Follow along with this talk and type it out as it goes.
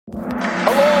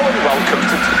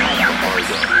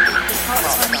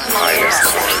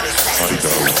You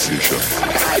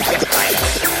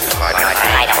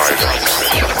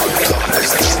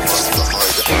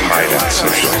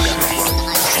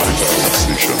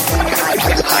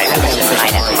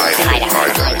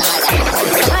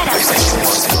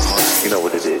know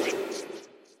what it is.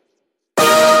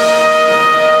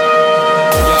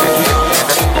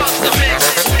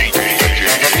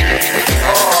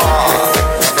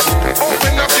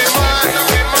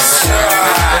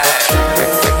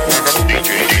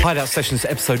 Hideout Sessions,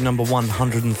 episode number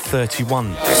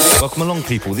 131. Welcome along,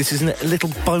 people. This is a little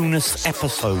bonus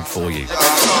episode for you.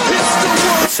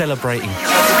 Celebrating These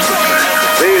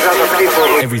are the people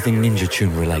who everything Ninja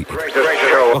Tune related.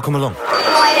 Welcome along.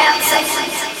 Hideout Sessions.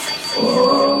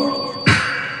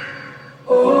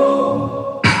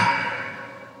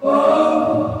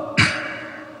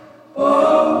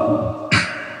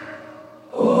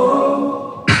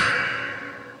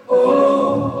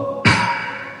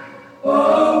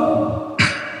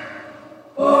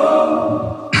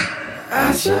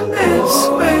 As your lips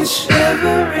were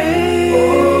shivering,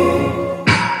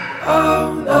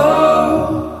 oh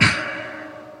no,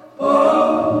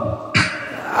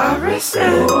 I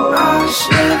resent our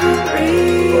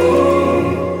shivering,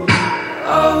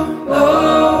 oh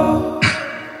no,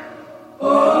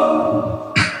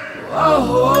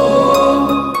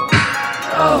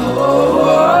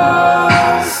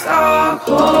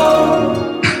 Stockholm,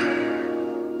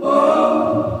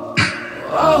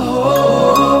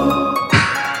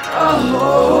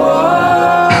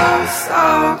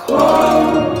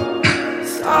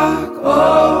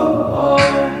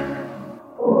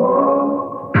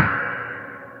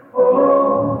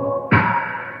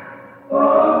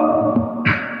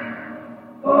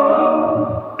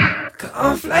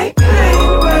 conflate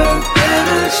pain with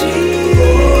energy.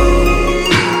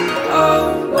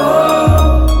 Oh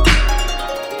no,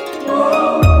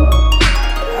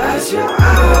 as your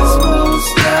eyes move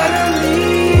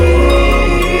steadily.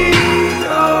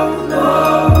 Oh no,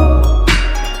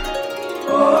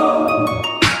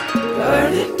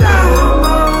 burning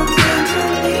diamonds into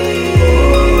me.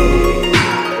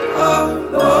 Oh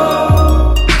no,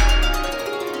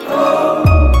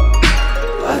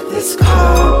 but this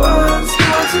carbon's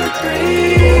hard to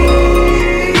breathe.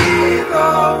 Oh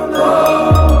no,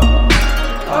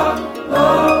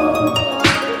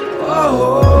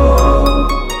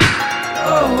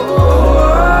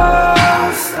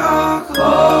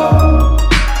 Stockholm,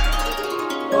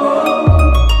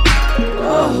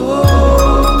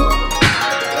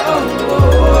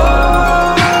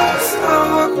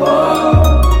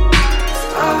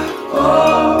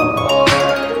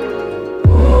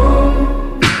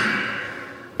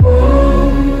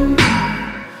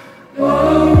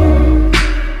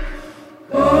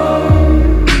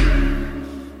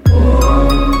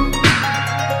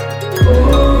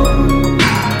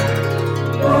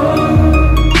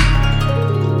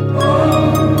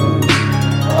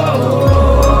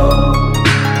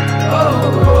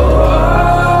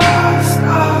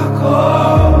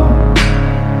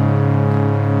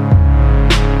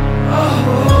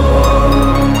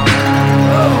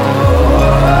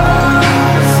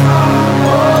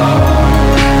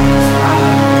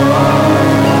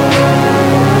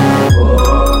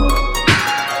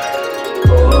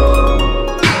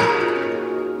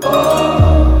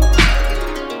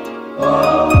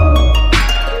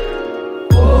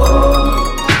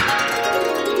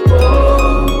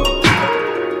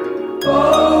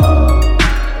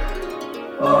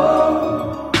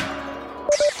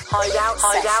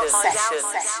 Hideout Sessions.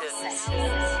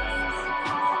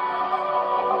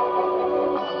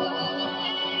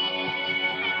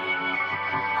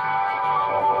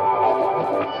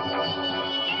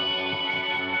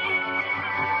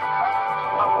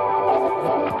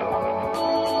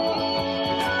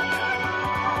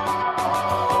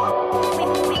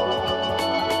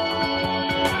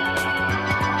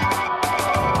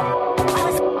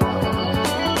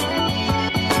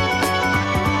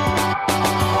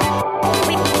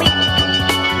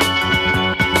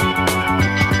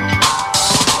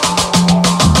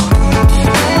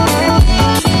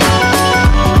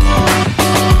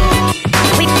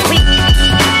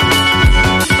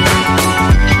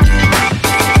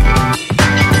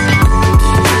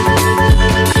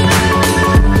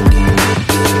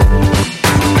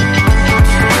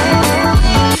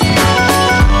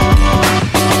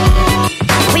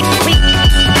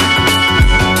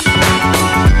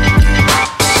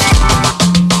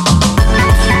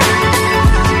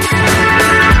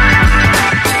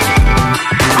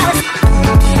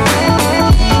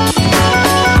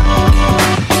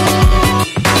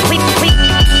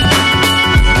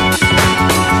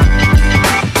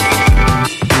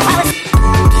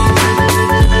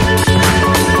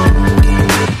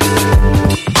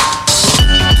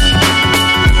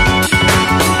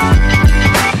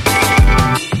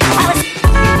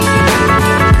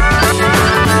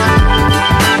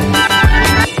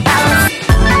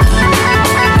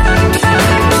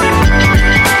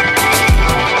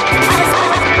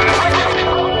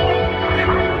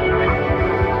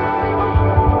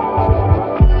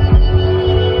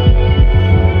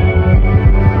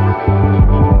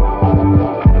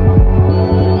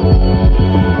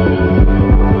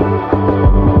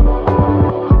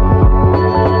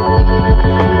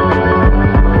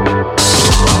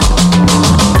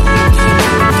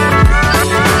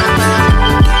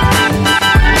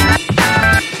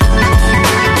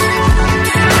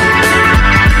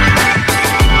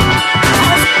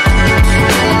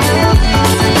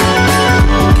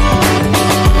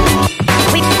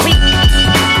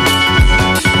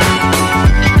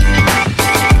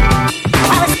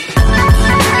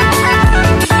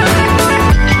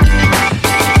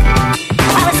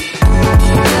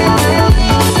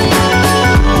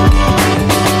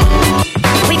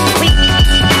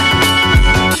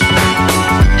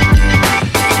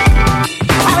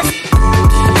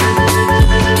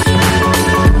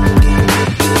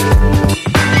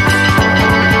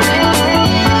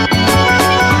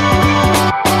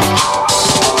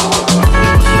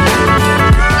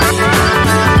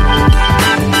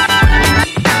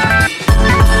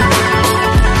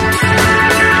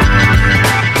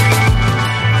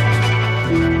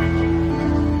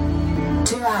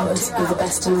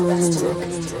 best in all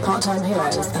music. Part-time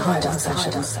heroes, the Hideout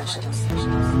session.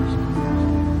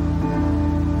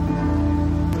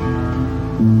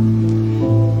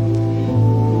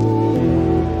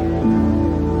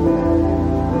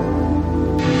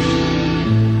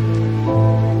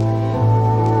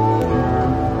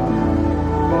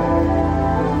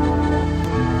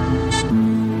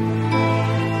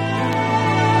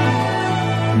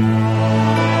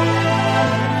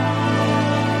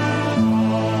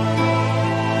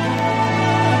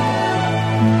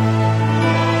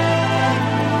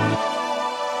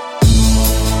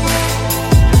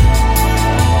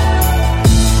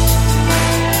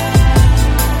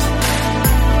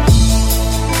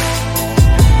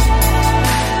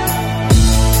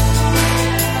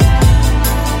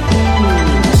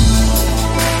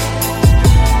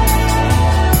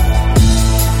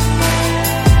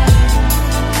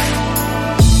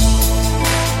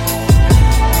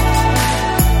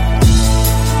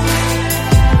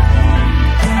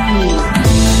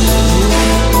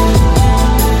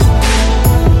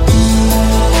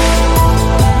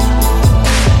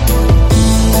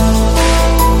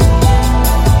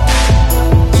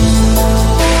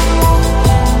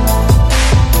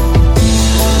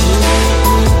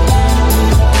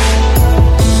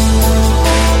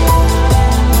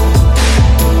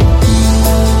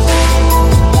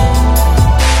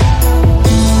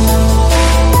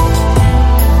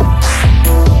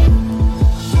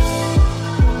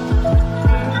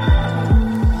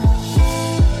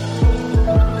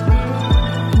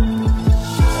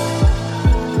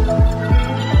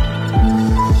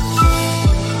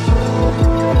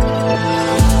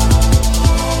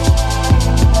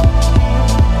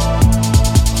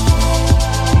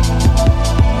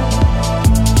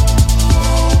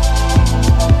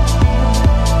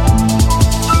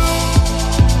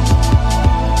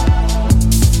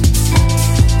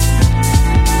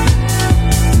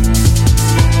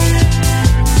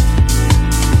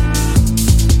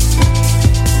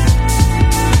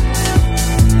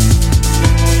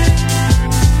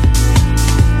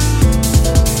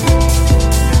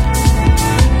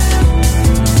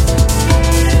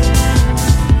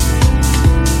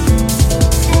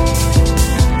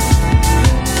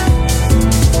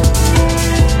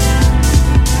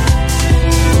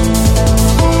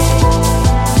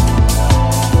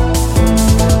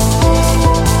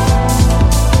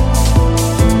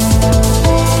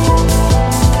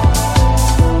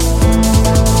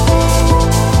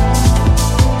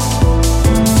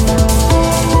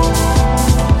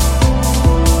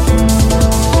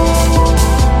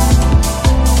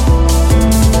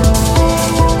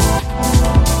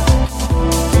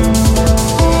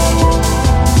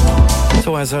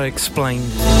 As I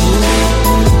explained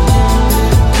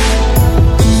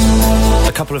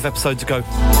a couple of episodes ago,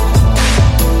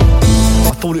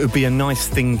 I thought it would be a nice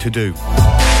thing to do.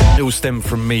 It will stem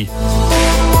from me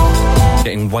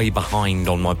getting way behind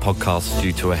on my podcast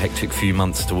due to a hectic few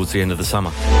months towards the end of the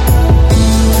summer.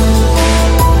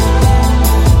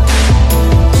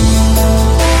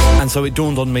 And so it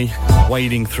dawned on me,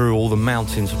 wading through all the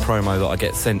mountains of promo that I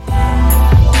get sent,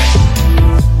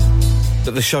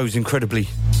 that the show's incredibly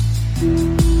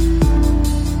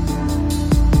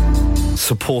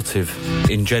supportive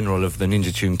in general of the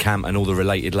Ninja Tune camp and all the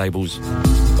related labels,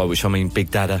 by which I mean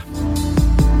Big Dada,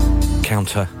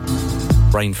 Counter,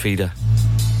 Brain Feeder,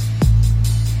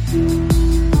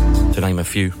 to name a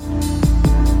few.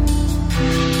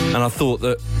 And I thought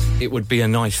that it would be a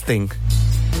nice thing,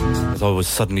 as I was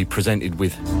suddenly presented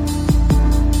with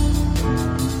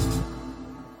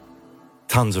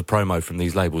tons of promo from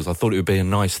these labels. I thought it would be a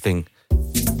nice thing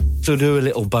to do a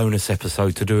little bonus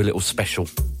episode, to do a little special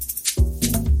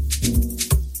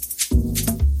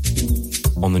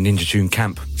on the Ninja Tune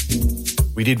camp.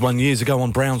 We did one years ago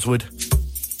on Brownswood,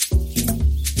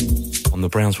 on the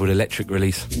Brownswood Electric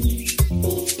release.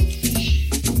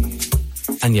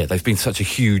 And yeah, they've been such a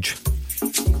huge,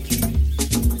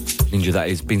 Ninja that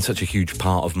is, been such a huge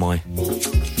part of my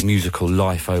musical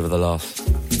life over the last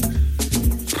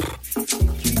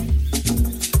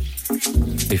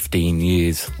 15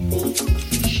 years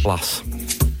plus.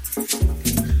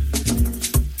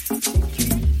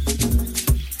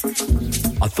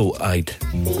 I thought I'd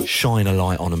shine a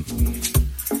light on them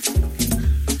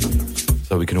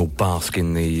so we can all bask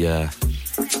in the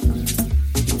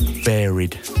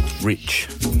varied, rich,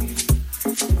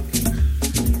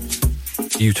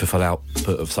 beautiful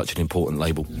output of such an important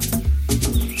label,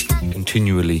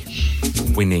 continually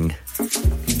winning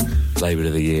Label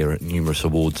of the Year at numerous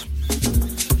awards.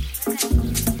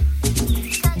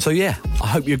 So yeah, I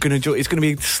hope you're going to enjoy it. It's going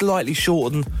to be slightly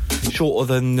shorter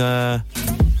than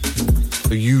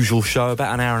the usual show,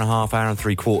 about an hour and a half, hour and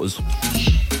 3/4.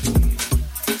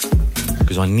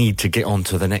 Because I need to get on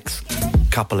to the next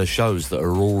couple of shows that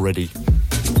are already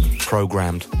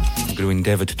programmed. I'm going to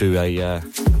endeavour to do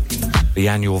the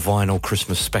annual vinyl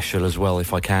Christmas special as well,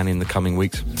 if I can, in the coming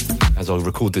weeks. As I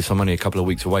record this, I'm only a couple of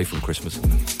weeks away from Christmas.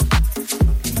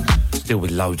 Still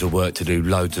with loads of work to do,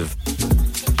 loads of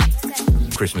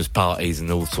Christmas parties and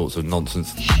all sorts of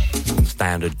nonsense.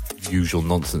 Standard, usual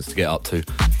nonsense to get up to.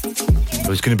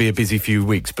 So it's going to be a busy few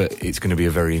weeks, but it's going to be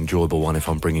a very enjoyable one if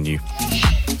I'm bringing you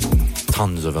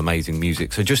tons of amazing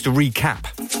music. So just to recap,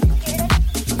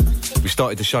 we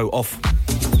started the show off.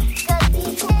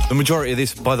 The majority of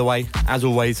this, by the way, as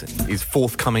always, is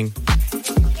forthcoming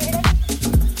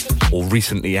or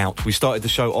recently out. We started the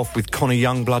show off with Connor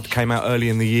Youngblood, came out early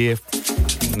in the year,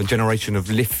 and the Generation of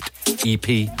Lift EP.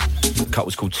 The cut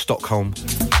was called Stockholm.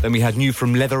 Then we had new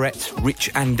from Leatherette,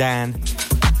 Rich and Dan,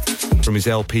 from his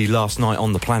LP Last Night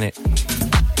on the Planet.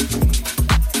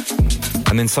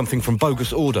 And then something from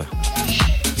Bogus Order,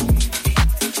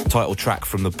 title track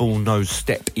from the Bull Nose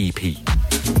Step EP.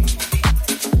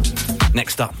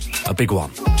 Next up, a big one.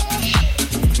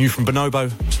 New from Bonobo,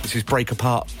 this is Break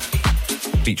Apart,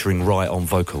 featuring Riot on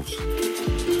vocals.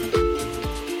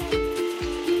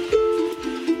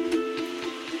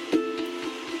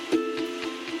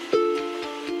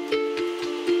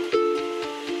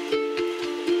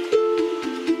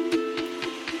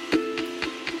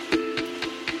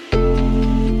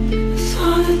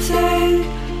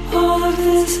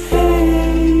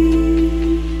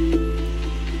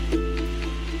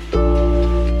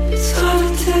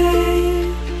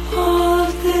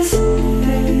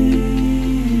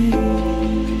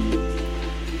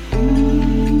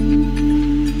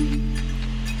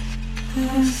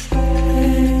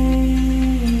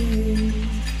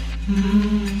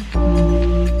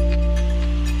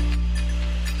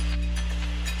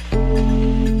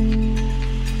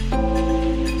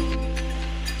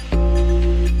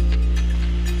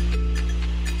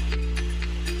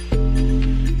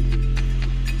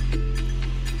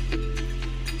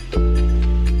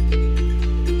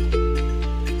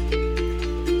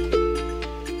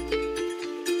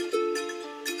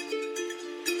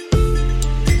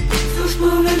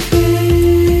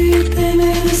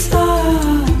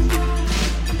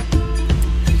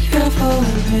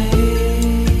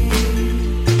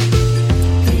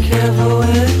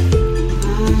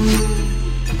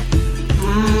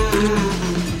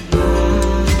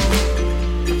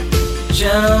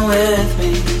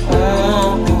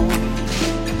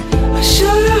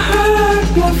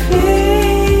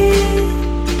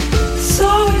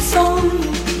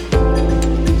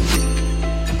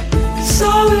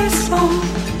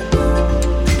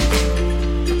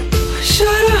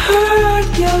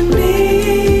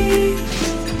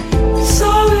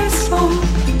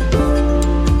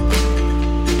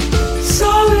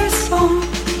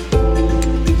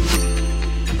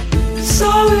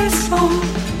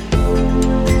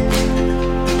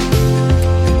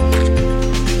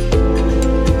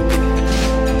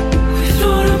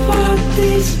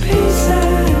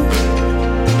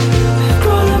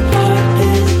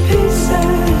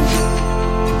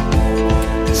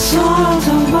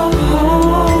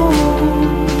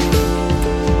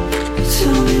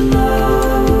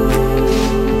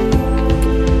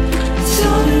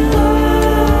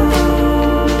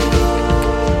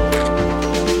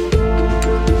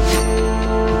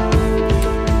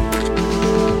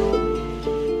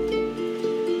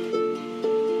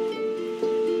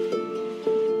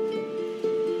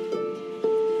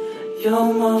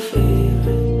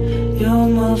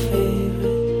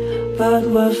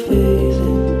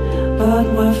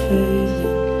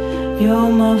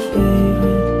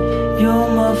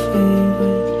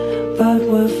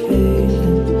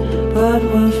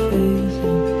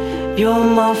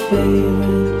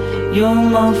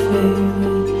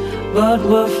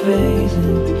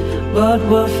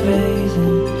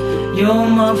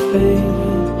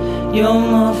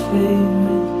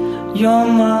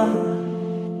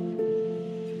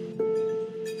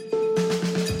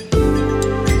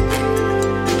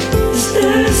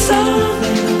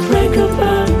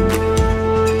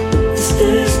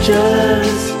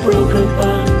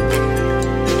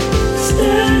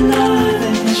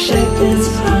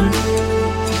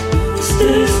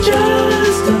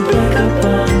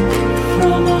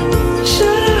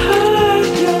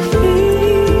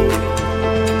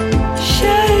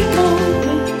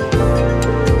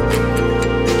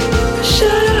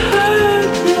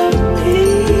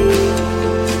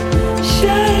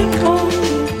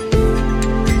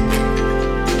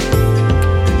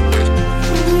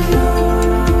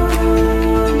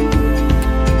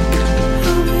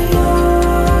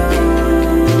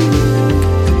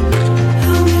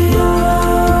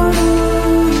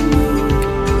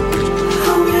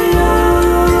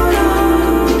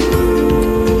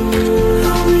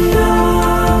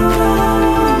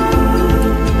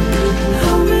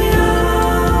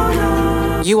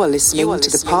 You are listening to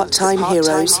the Part-Time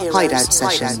Heroes Hideout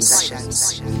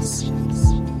Sessions.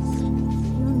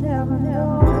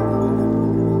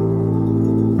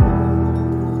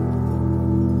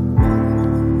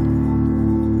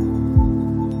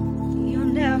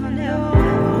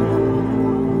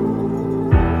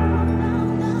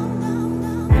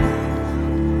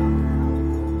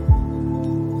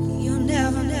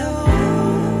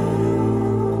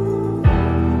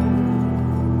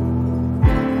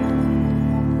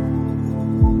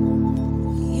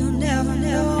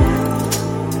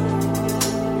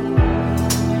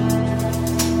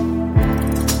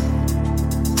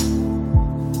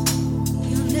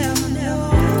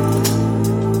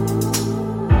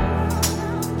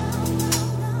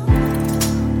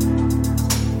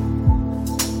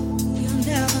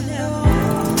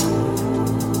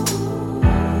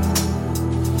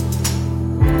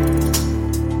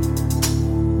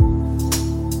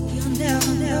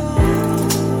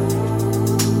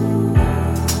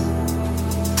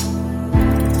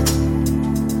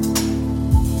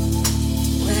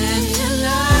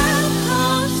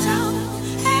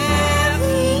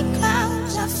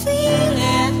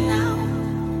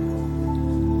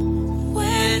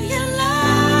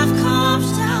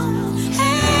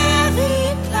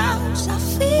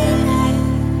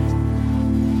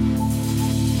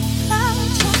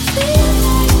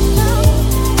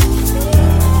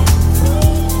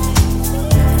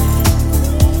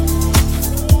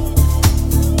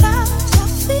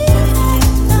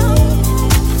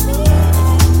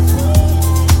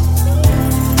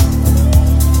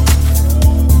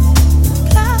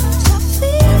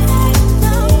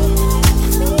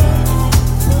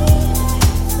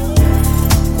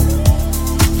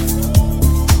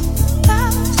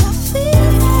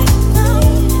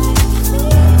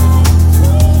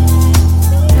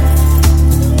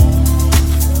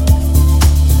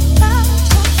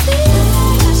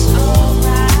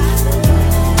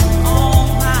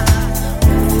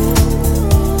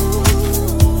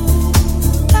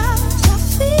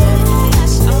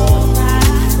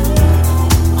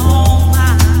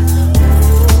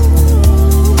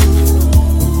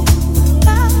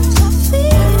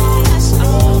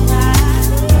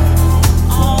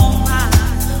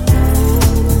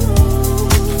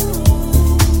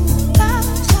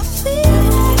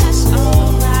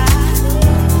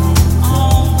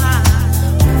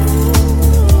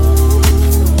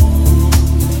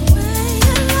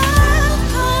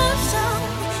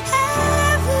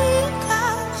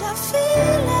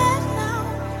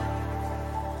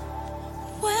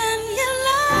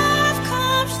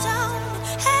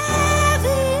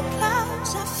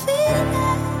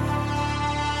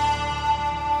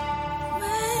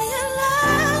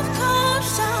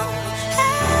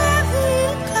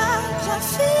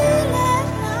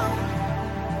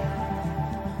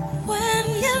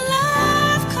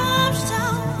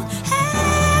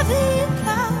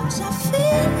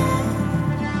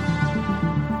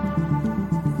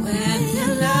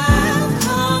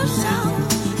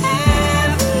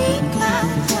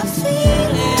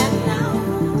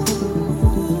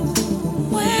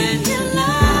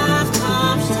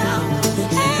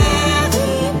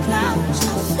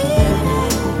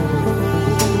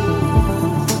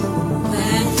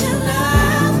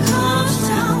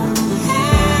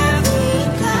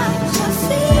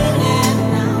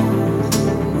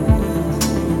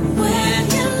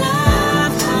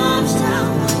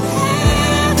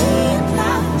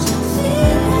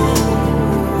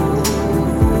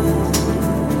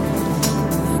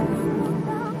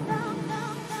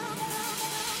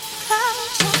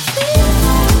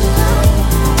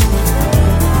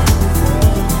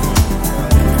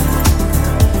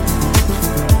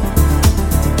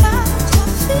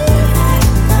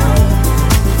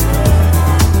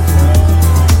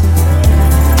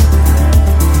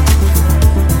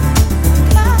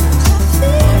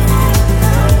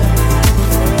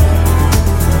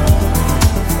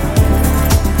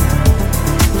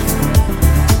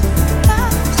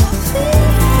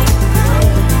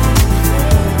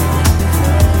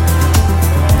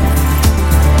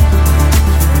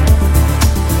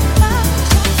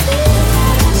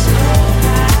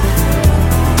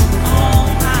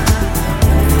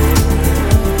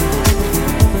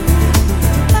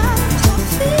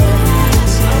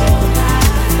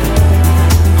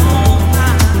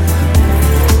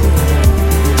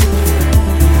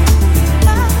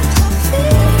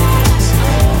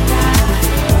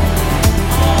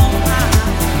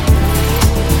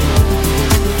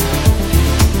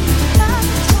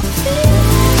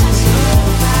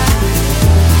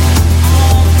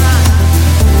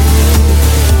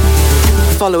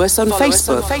 Follow us on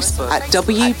Facebook at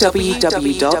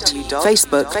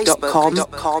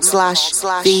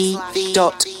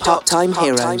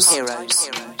www.facebook.com/the.parttimeheroes.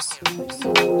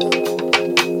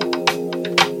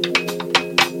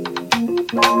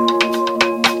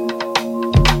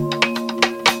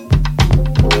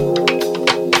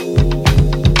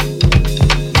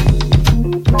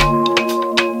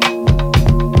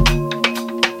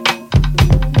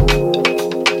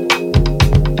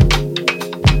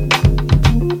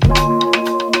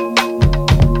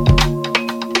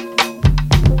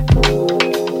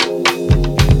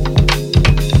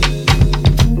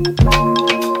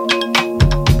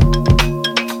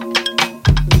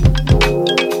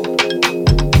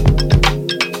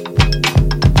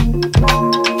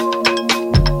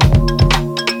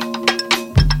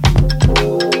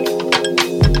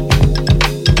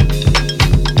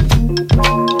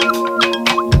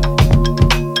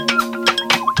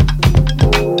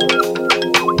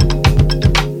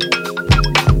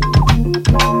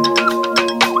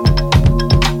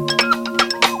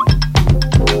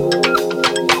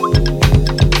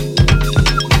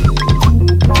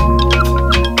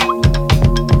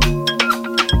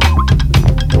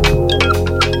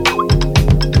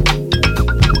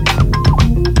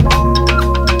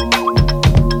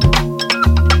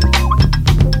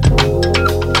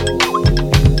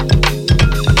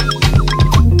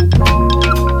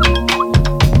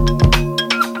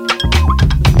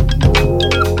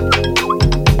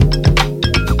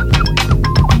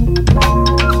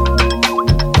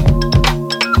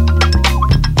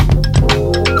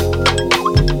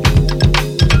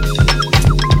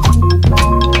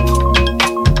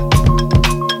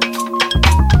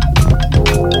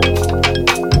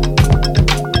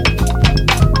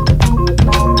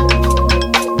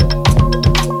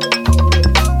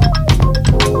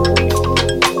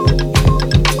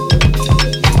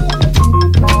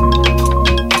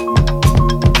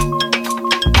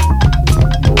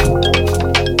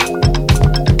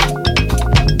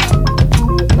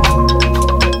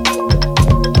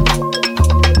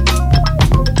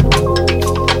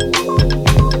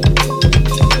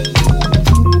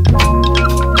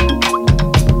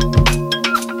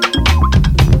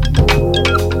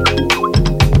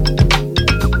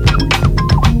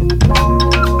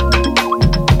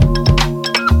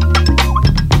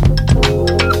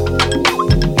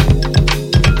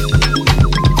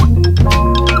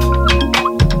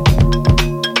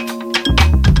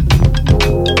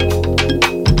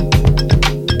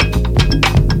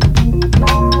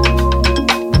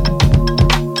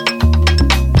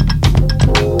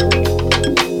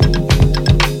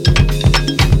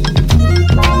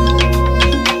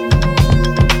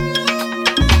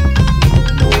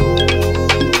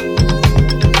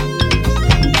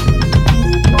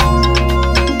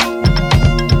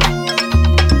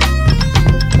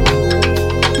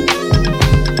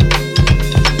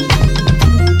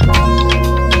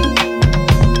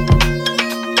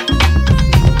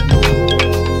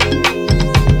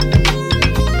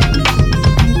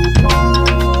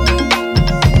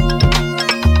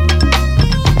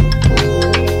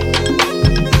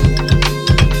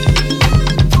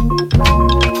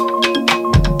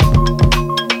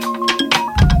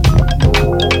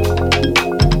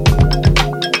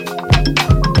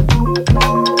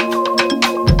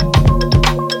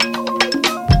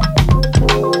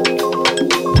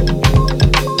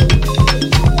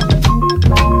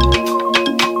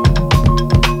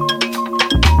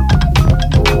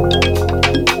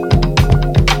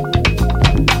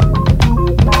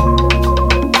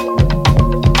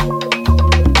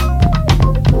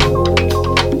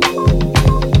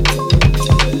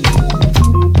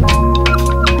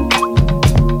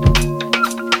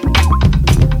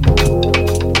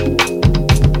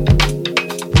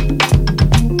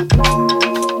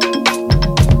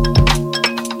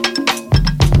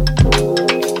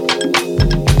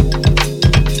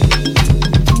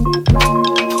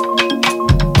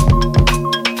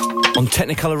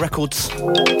 Technicolor Records.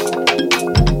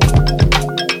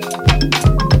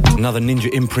 Another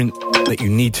Ninja imprint that you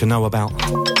need to know about.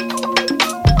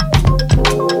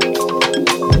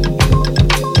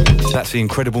 That's the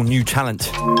incredible new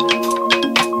talent,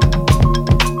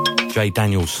 Jay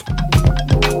Daniels.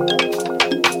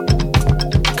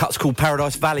 Cut's called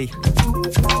Paradise Valley.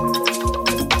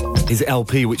 His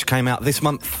LP, which came out this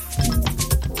month.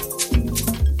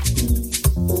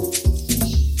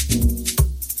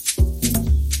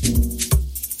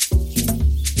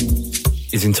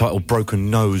 Is entitled Broken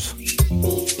Nose.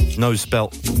 Nose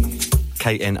spelt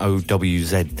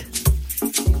Knowz.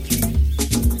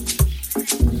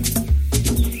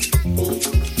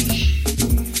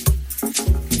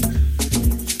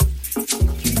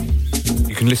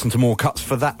 can listen to more cuts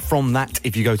from that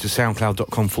if you go to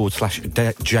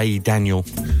soundcloud.com/JDaniel.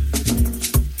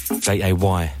 Day.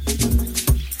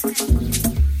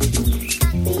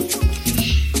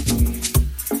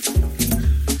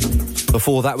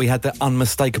 Before that, we had the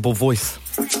unmistakable voice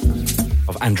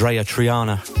of Andrea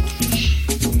Triana.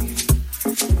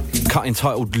 Cut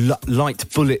entitled Light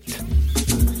Bullet.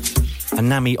 And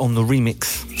Nami on the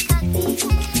remix.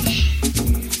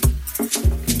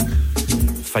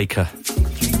 Faker.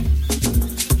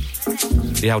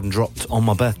 The album dropped on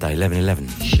my birthday, 11/11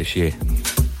 this year.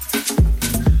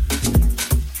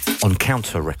 On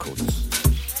Counter Records.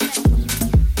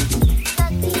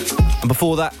 And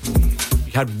before that,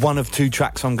 we had one of two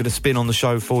tracks I'm going to spin on the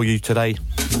show for you today.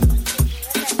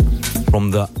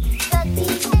 From the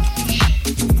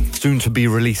soon to be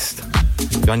released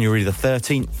January the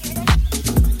 13th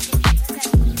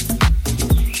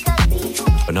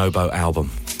Bonobo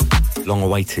album. Long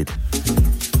awaited.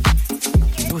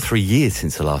 2 or 3 years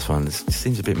since the last one. It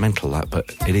seems a bit mental, that, but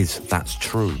it is. That's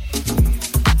true.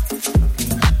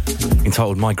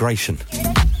 Entitled Migration.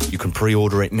 You can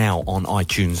pre-order it now on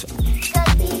iTunes.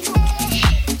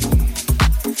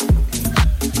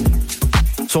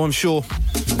 So I'm sure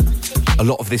a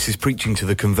lot of this is preaching to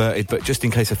the converted, but just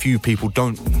in case a few people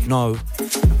don't know,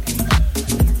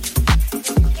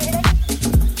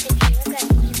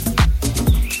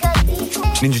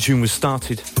 Ninja Tune was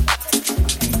started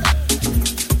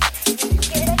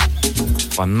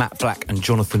by Matt Black and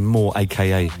Jonathan Moore,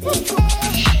 aka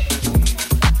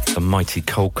the Mighty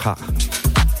Cold Cut,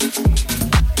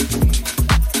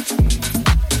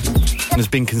 and has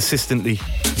been consistently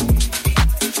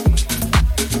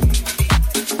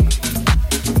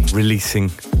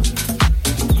releasing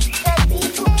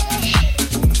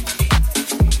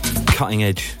cutting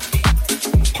edge,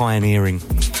 pioneering,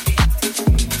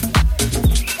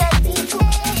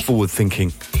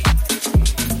 forward-thinking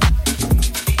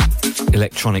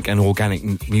electronic and organic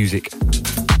music.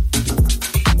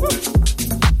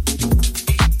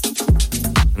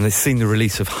 And they've seen the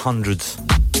release of hundreds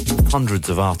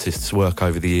of artists' work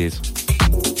over the years.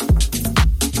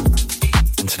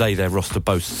 And today their roster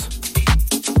boasts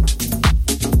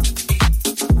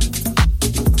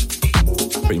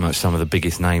pretty much some of the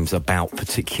biggest names about,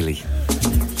 particularly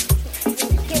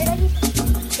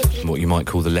what you might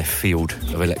call the left field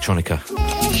of electronica.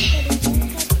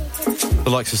 The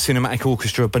likes of Cinematic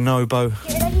Orchestra, Bonobo,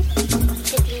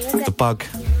 The Bug,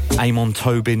 Amon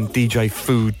Tobin, DJ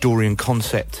Food, Dorian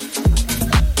Concept,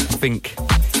 Fink,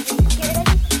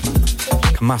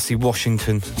 Kamasi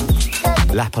Washington,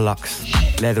 Lapalux,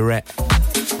 Leatherette,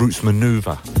 Roots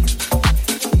Maneuver,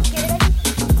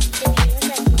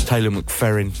 Taylor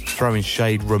McFerrin, Throwing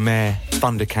Shade, Romer,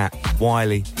 Thundercat,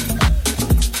 Wiley,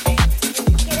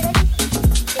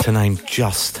 to name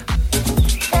just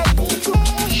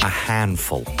a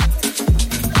handful.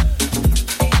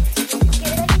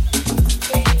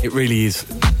 It really is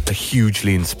a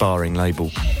hugely inspiring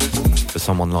label for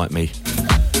someone like me.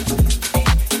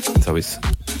 So it's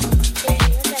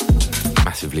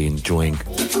massively enjoying,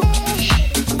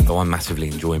 I'm massively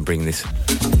enjoying bringing this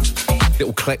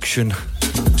little collection,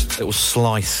 little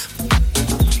slice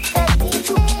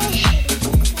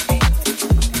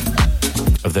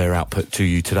of their output to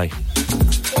you today.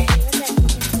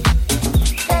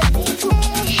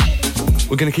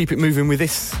 We're going to keep it moving with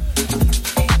this.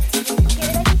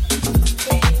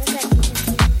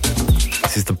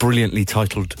 This is the brilliantly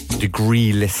titled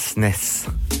Degreelessness.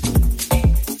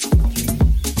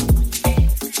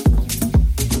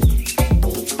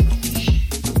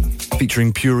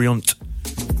 Featuring Puriont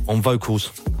on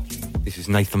vocals. This is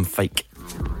Nathan Fake.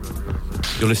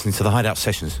 You're listening to the Hideout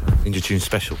Sessions, Ninja Tune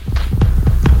Special.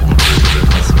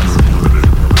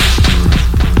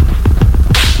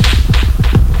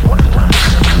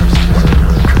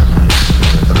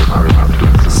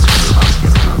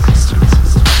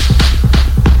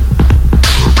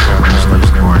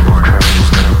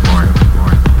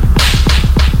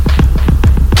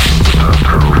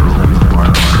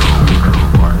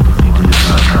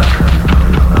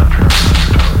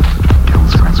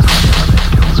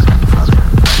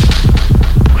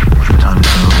 Time to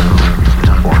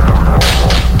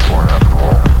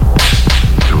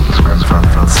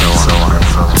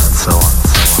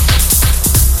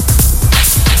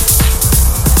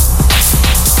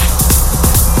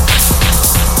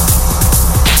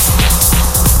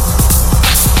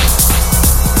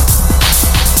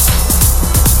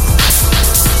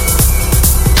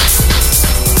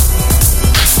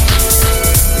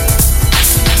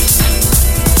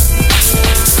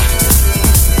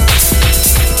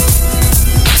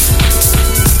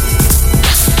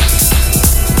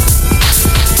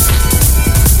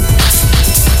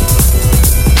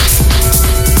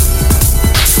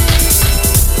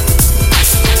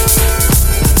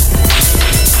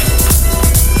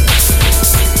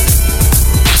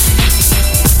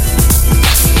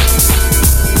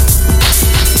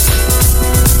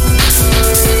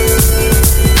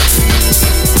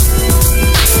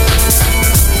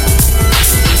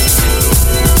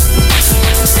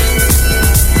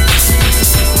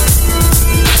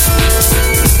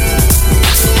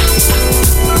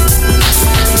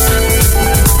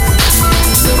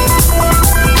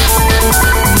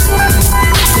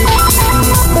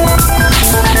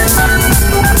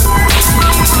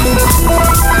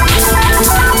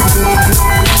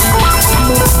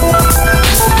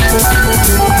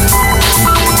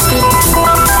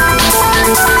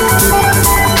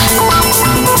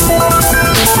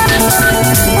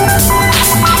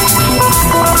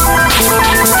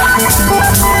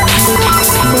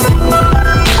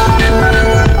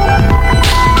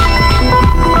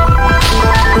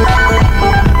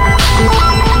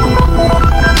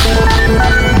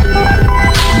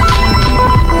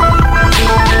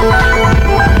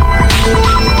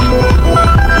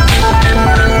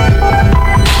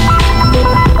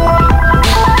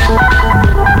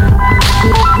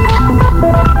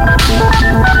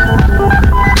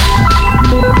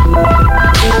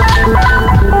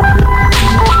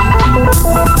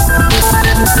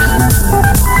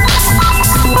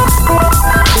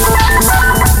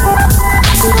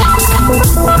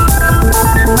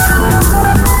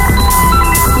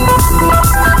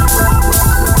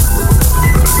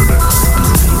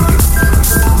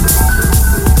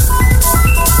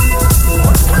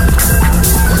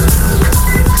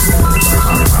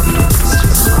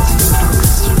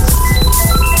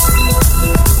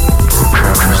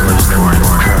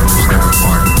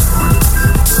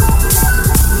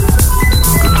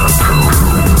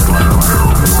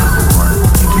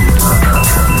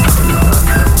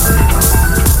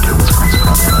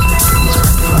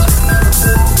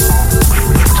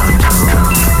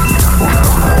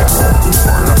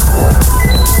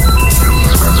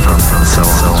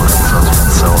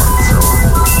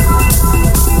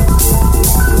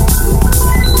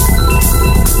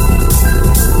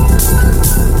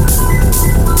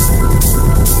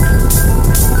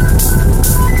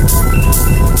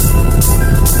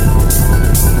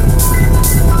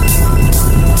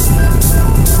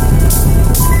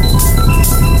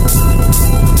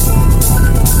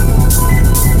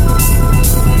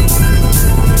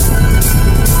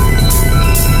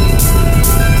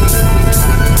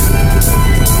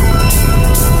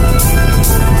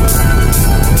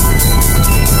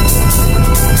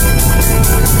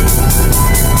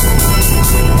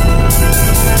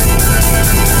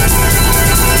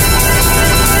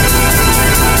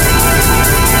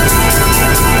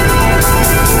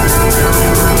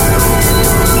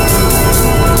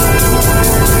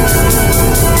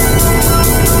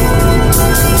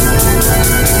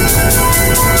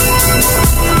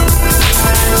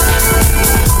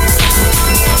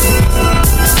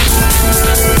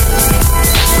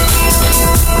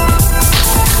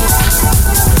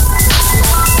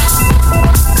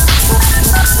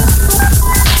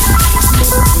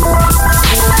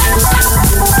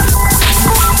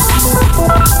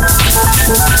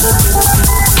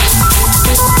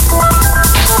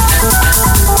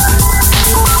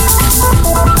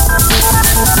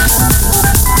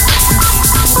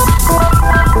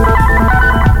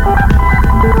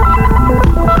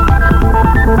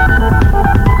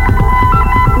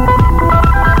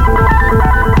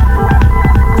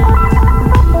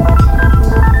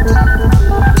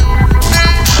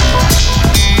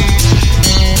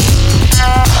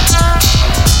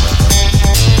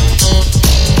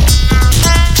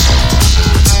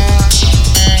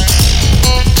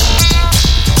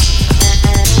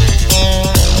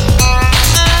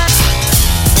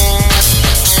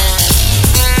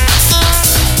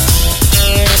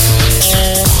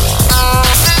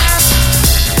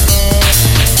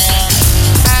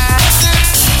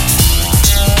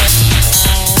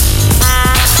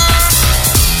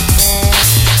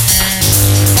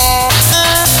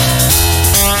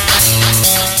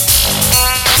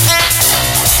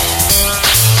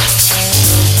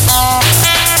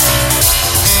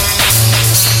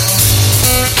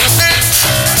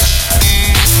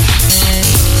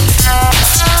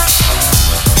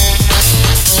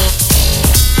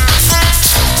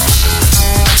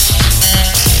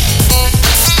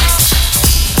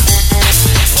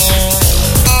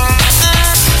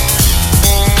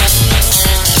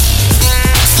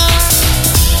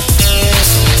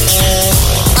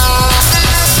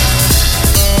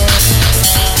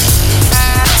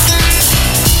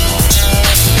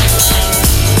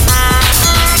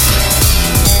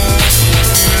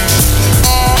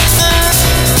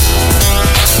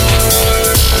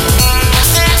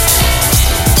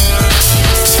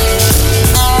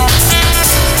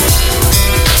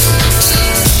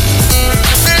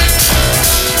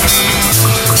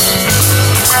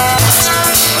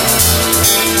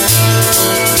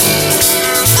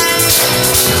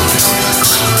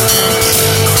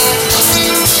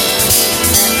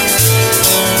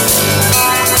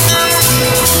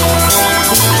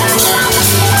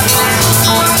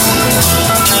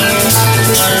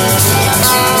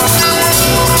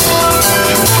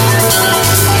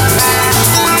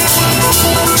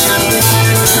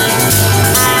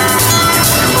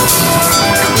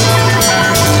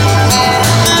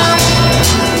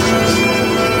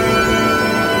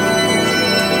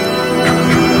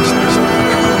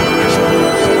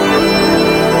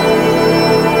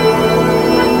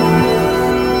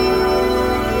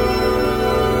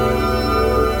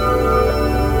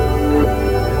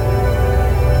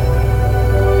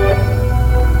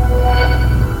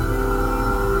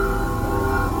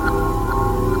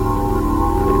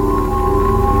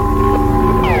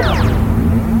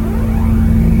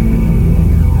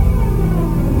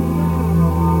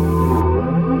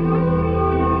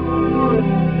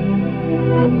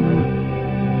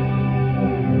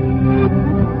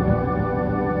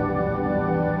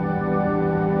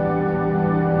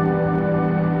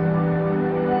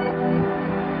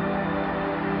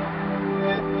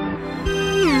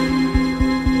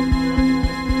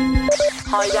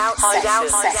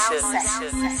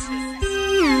sessions.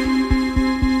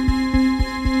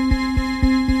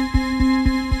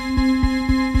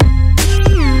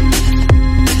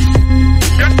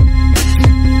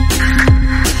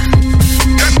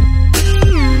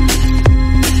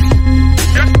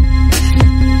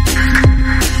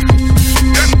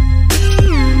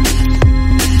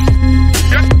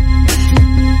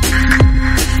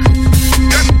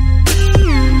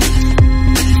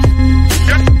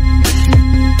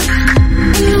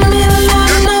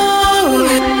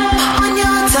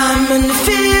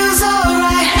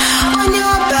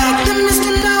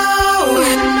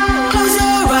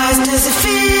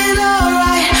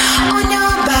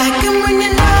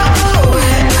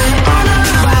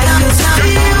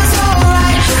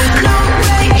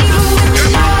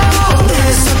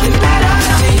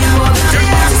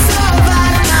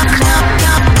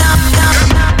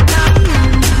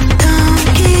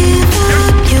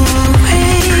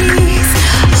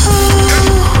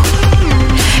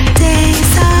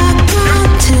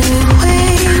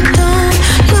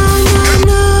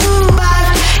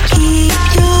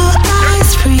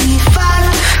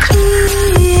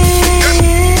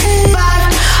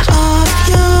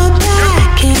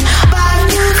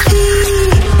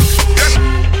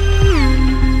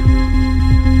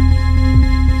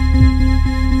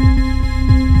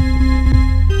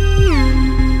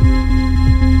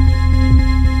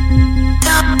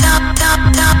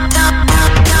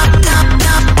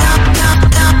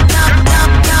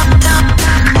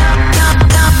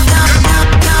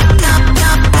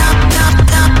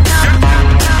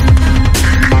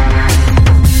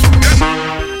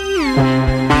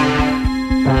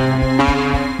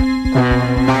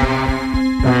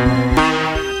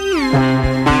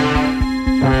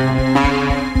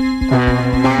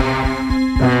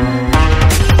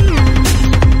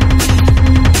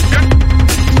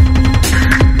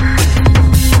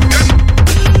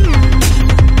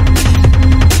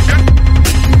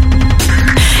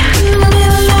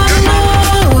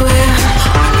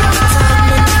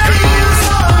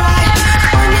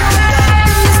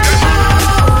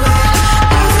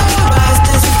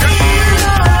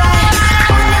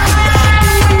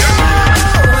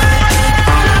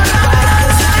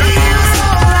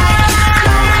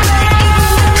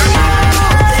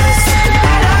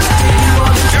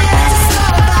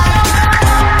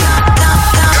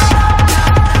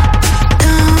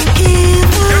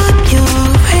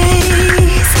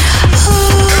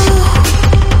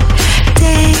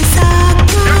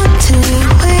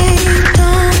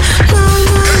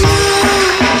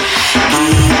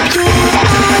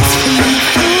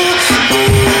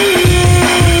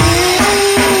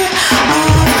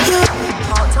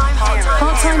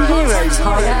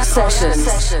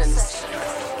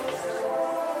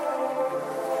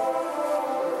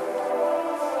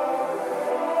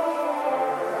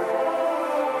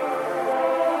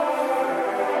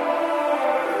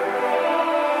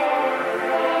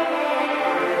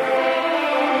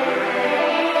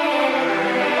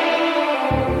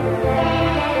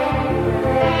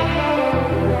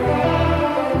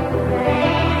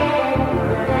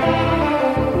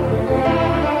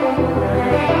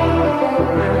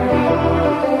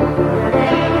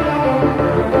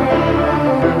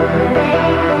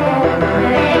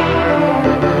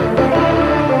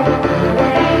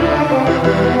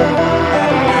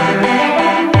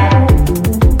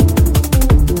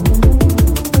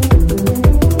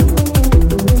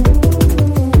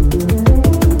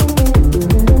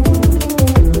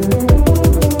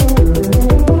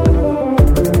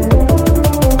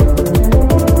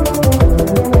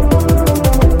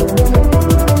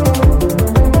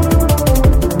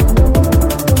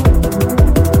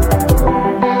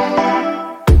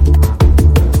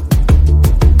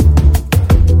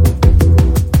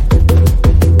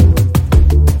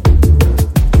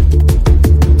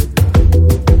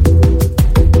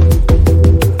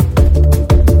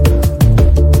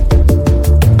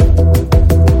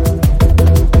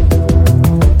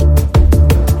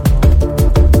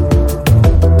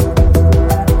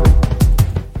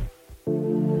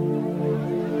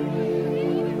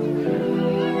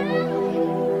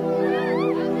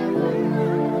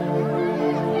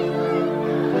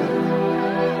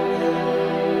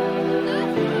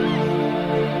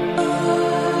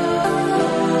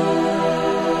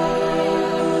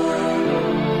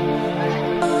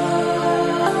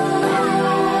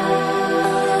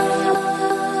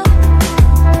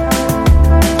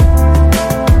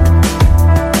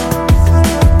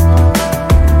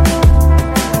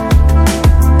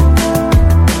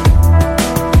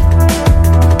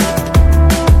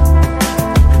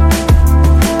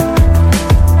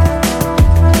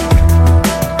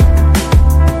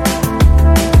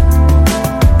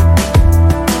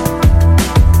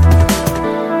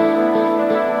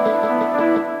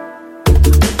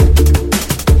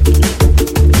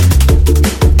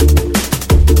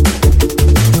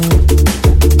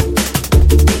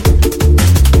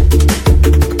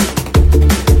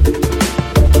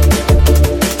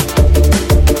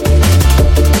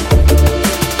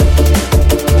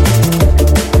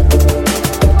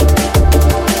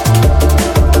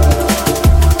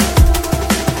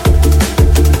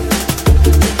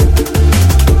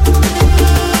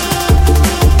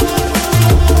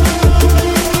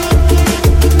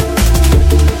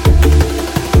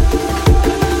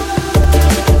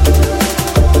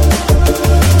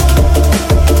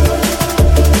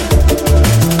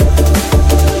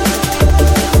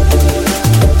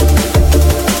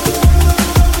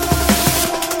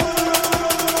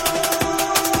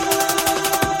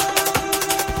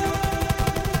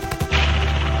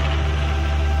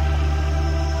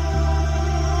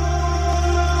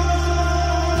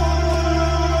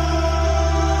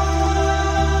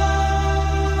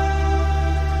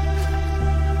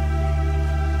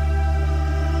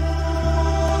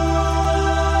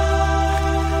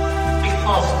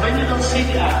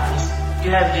 You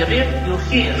have the real, you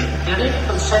hear the real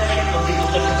conception of the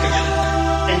interpretation,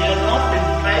 and you are not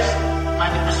impressed by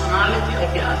the personality of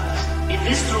the artist. In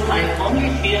this room, I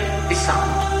only hear the sound,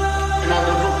 and I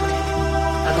don't look at it.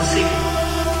 I don't see it.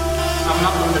 I'm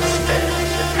not on the stage,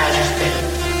 the magic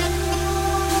stage.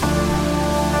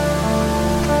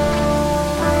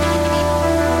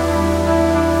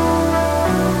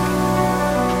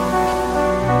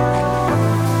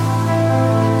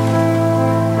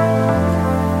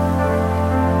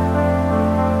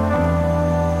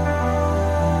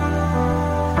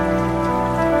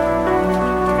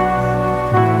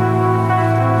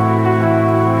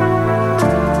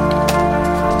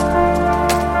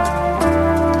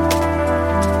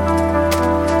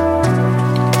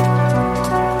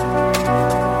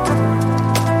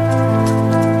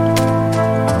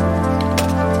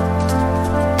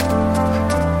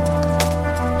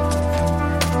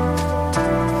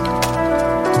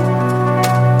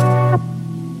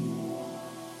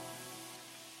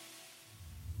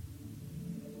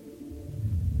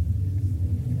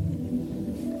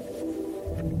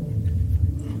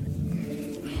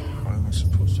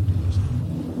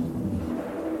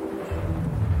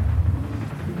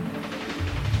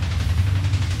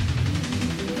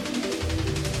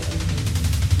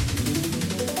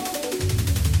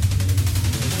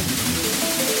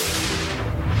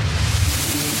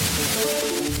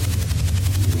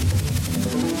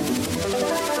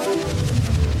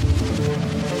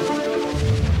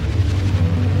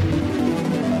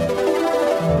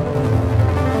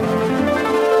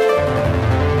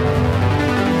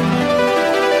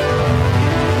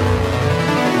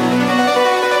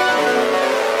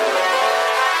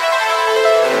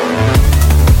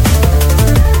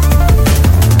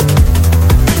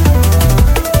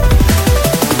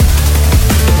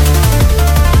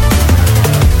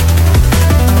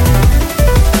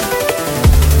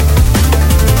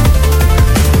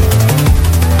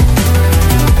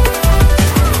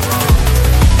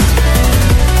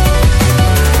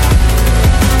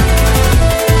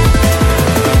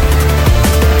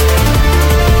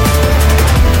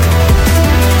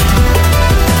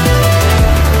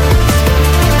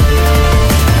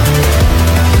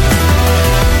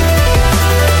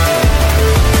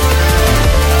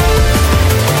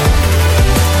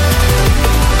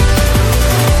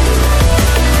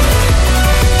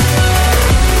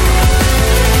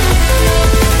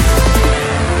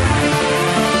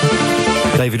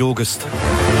 David August.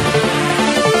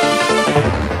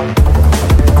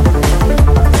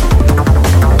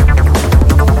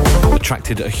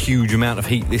 Attracted a huge amount of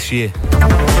heat this year.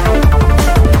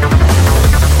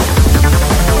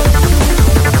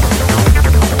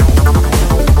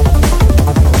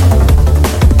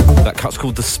 That cut's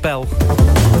called The Spell.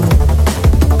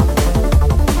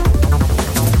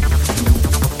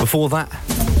 Before that,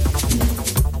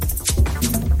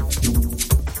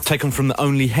 taken from the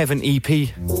Only Heaven EP.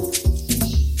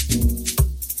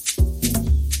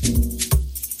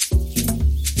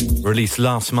 Released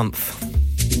last month.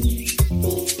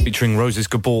 Featuring Roses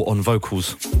Gabor on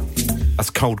vocals. That's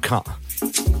Cold Cut.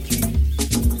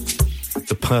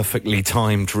 The perfectly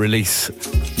timed release.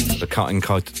 The cut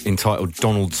entitled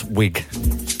Donald's Wig.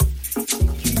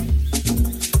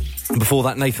 And before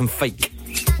that, Nathan Fake.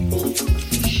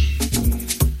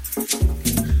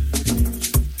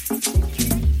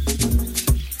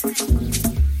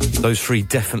 Those three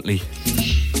definitely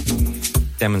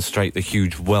demonstrate the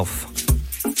huge wealth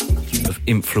of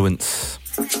influence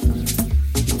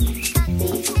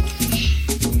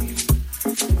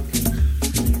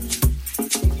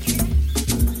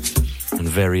and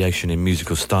variation in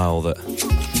musical style that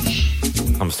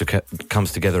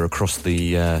comes together across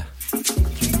the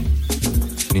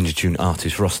Ninja Tune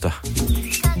artist roster.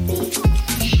 I'm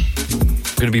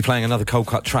going to be playing another Cold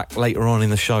Cut track later on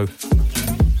in the show.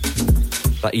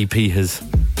 That EP has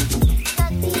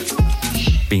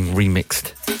been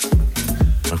remixed.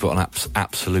 I've got an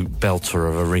absolute belter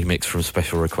of a remix from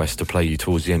Special Request to play you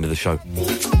towards the end of the show.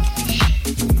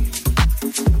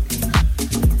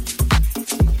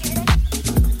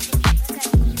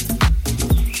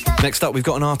 Next up, we've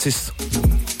got an artist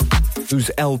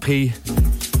whose LP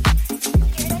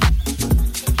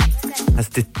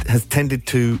has tended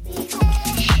to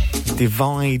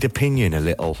divide opinion a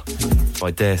little, if I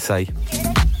dare say.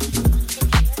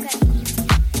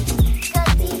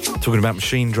 Talking about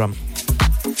Machine Drum.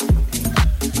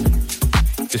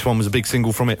 This one was a big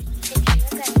single from it.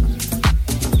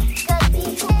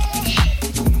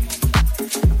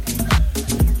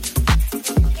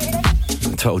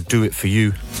 Entitled Do It For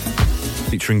You,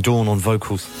 featuring Dawn on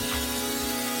vocals.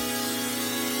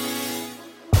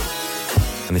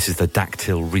 And this is the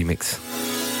Dactyl remix.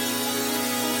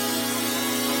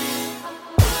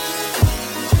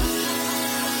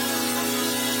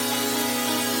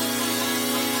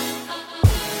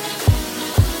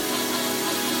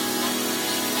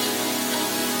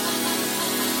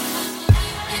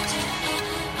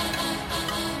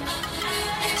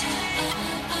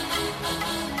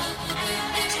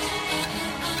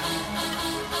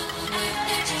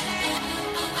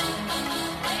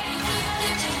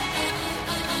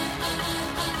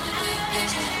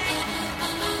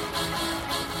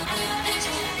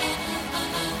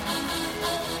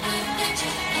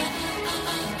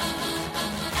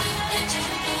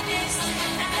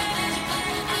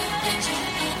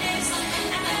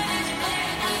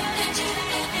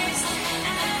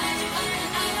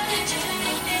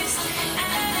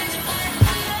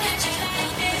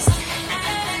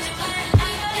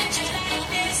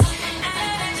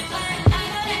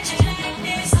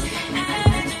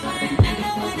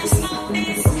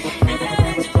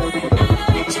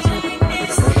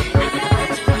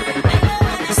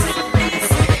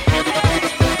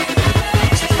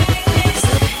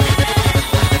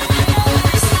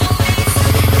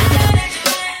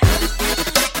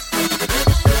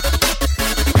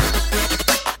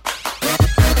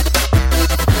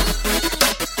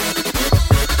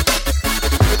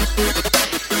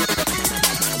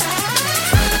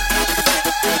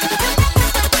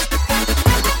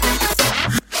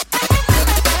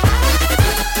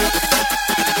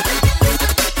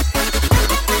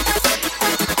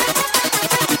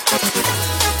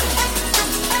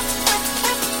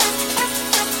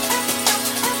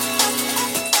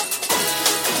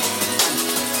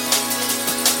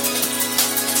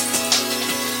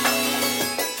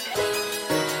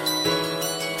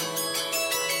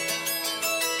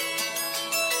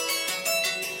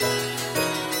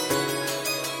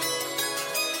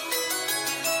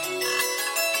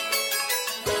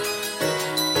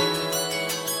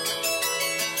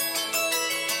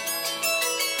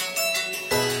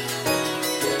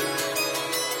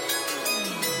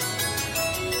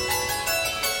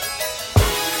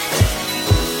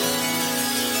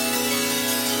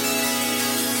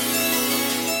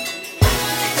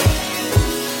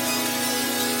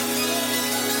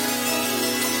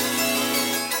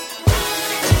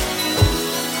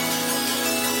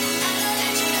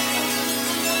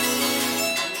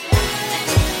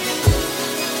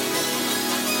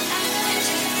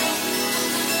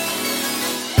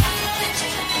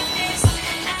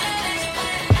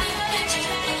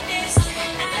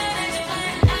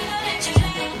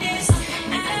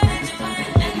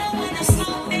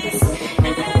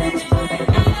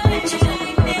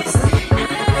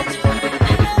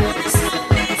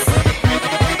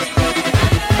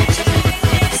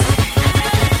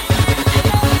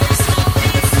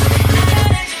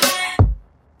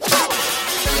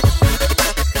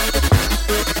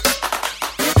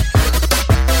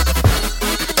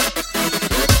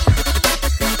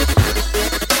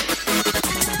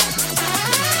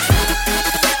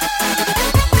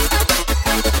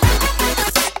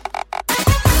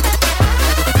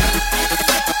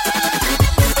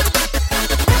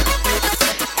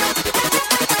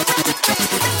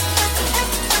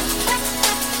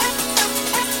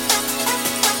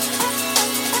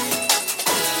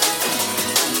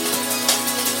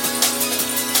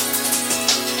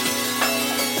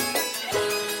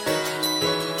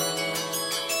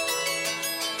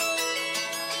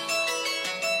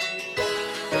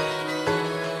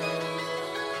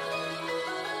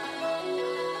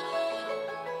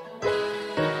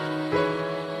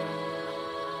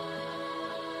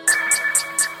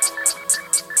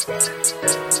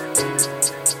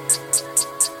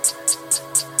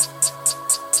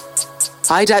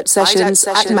 Hideout Sessions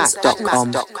at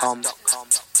mac.com.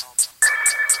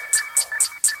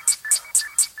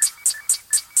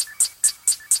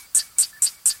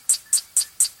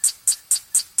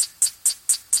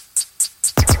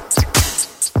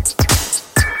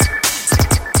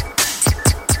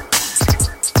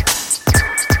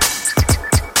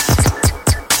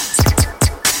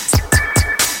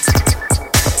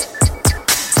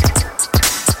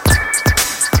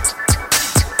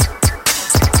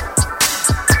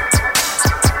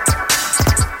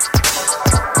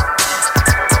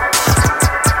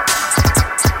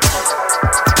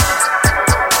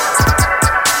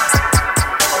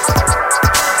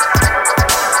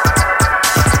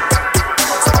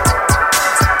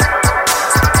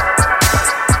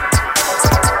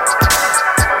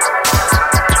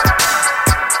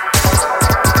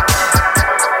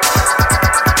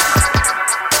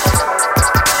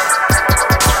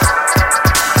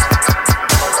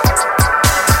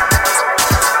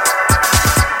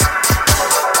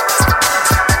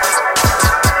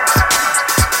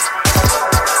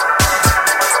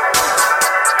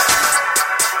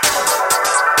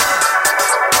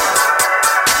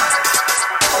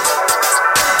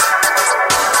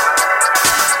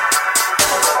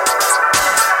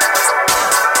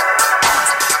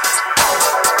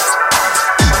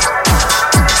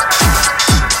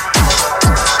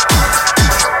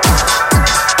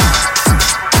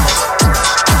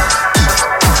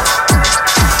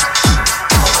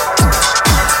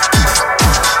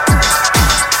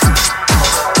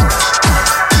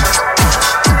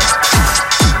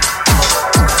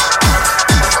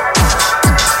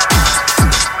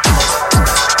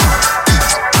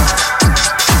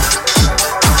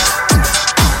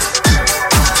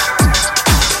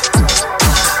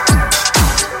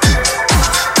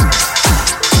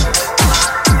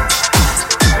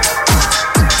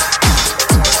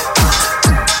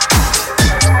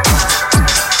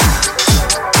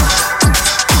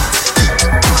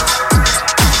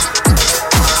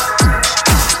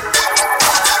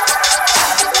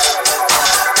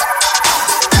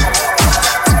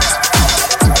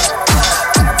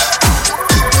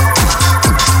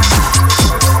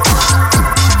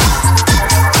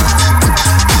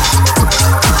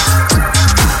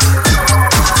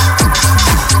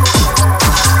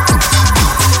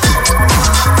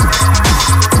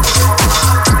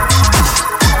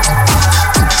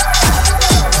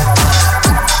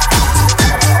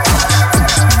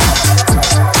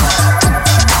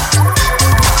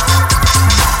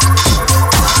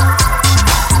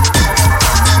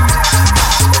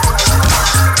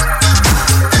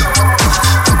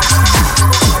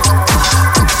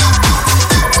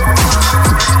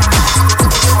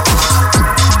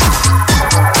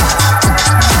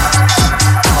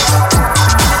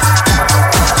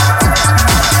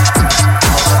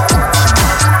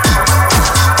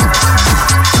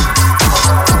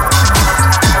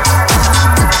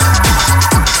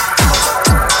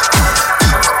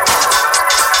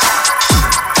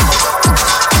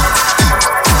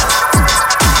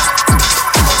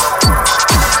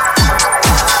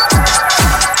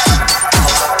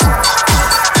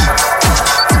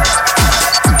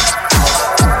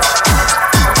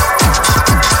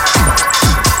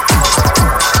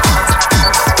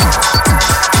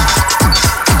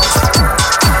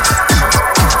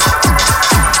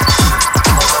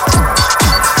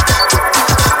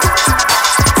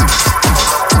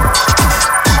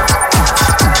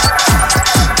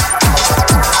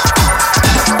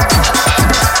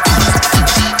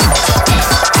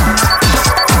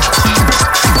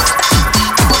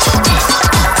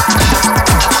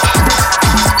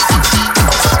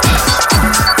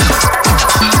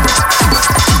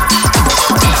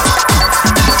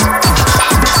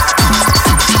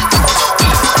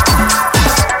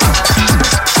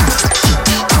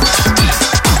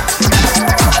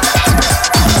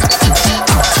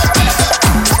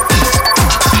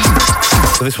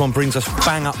 one brings us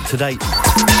bang up to date.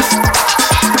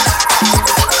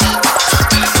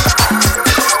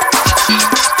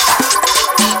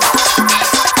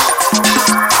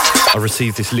 I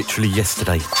received this literally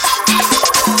yesterday.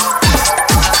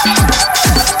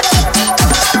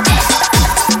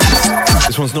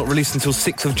 This one's not released until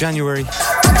 6th of January.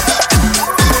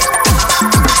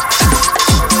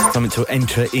 Something to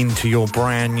enter into your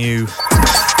brand new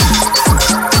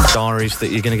diaries that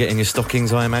you're going to get in your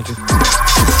stockings, I imagine.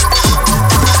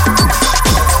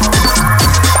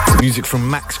 Music from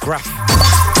Max Graff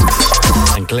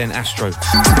and Glenn Astro.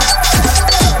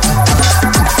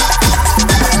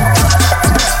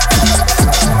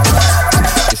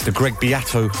 It's the Greg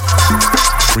Beato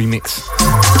remix,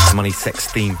 Money Sex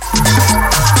Theme,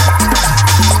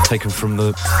 taken from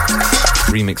the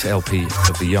remix LP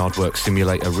of the Yardwork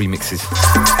Simulator remixes.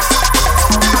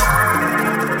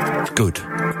 It's good,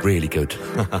 really good.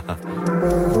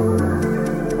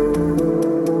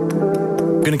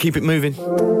 Gonna keep it moving.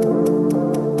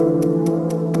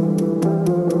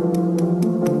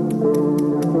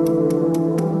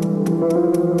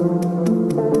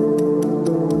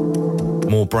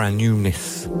 More brand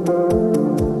newness.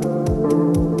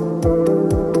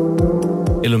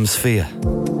 Ilum Sphere.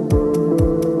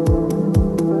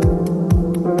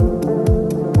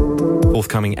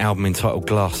 Forthcoming album entitled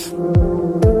Glass.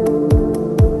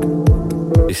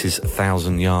 This is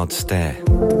 1,000 Yard Stare.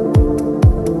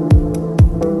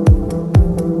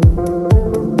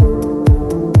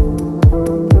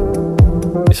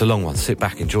 It's a long one, sit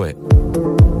back, enjoy it.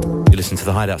 You listen to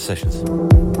the Hideout Sessions.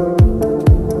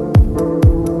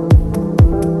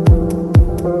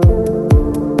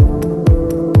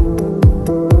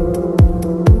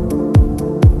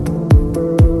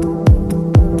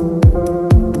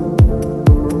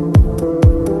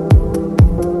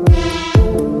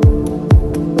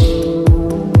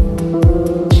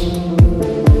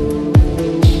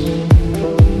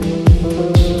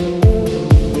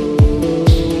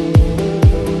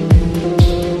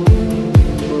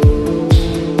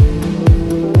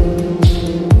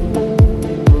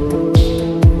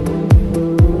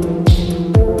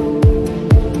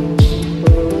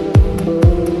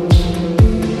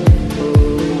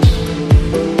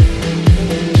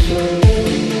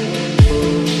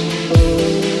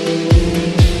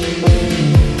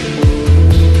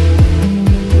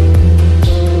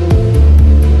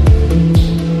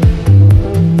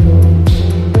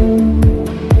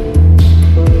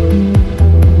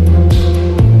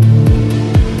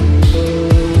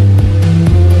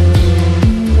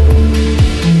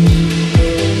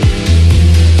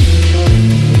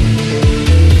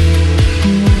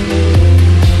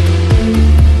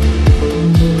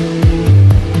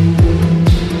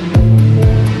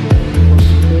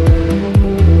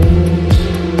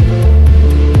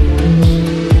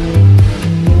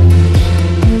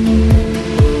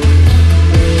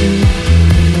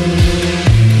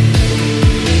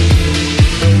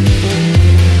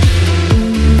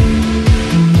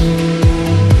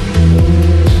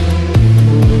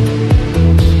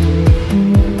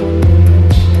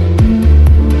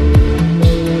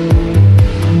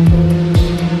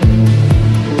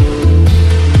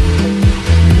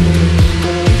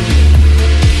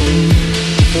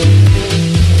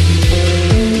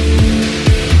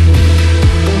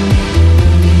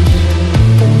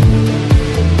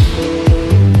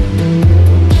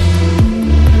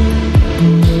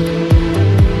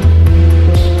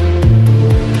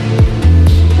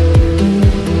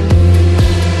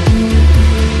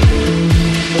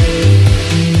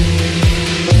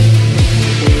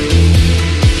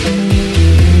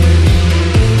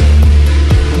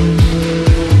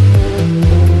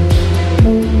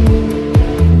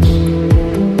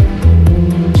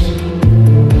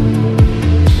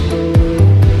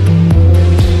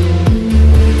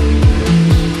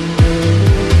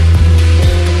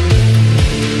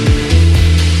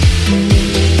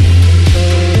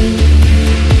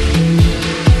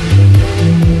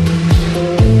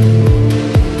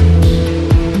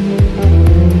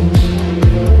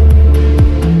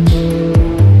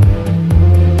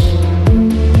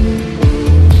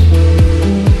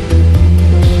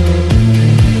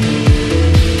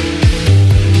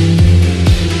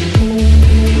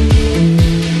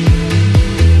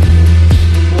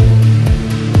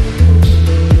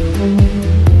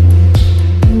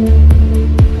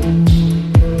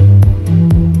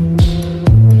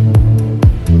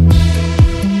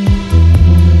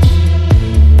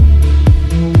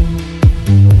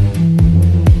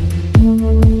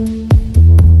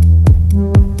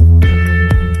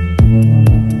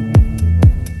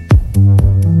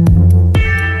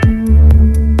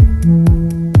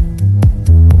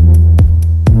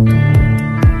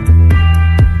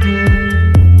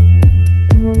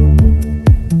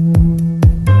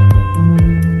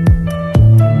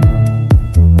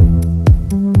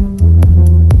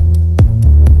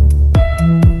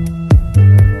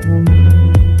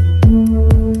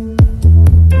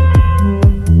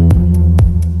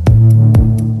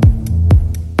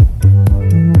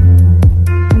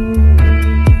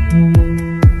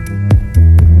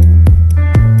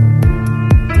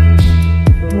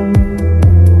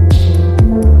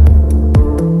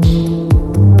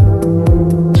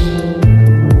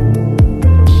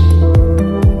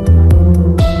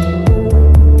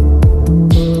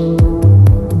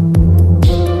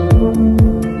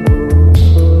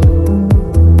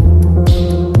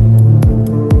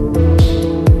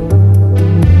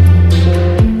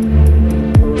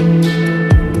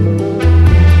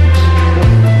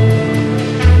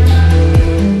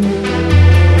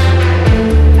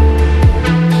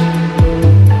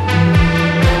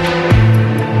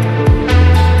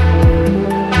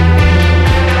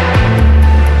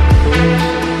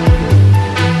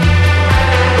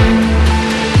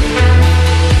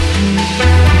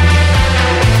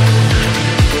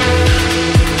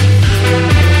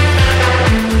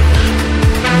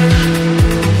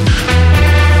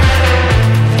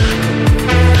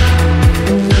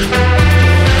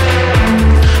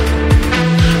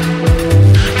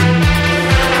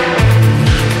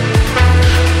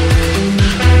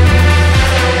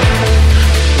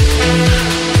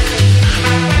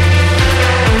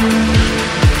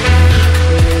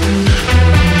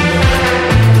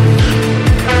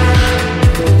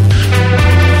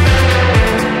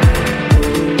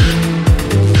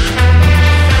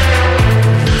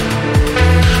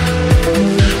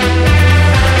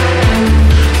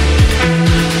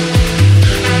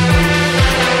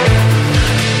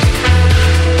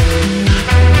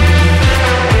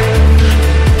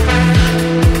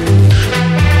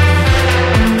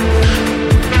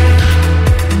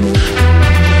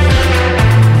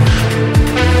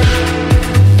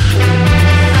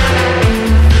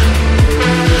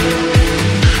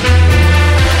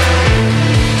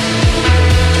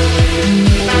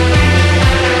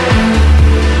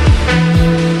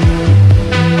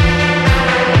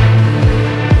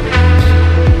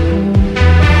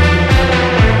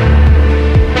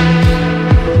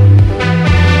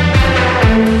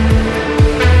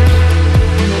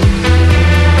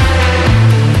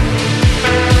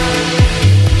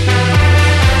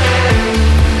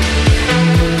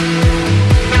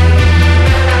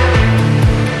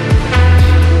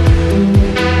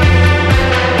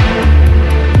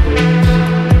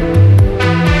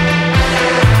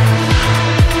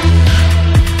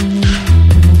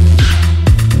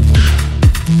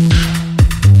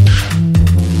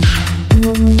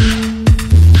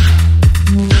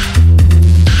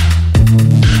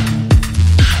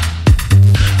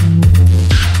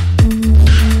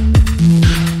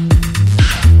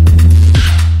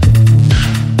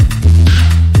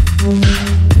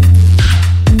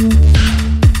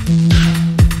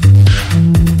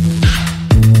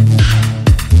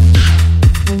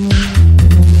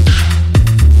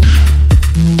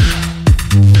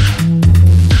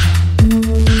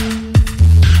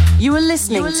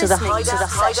 to the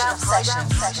Hideout session.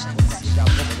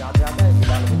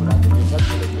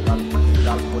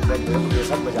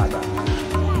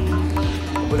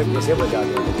 बोले कैसे बजा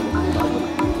दो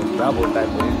क्या बोलता है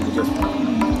मुझे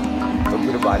तो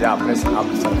फिर बाजा अपने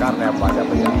सरकार ने अब बाजा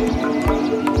बजा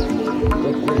तो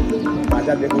फिर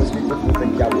बाजा देखो उसकी खुद बोलते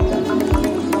क्या बोलता है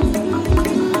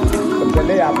तो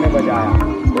पहले आपने बजाया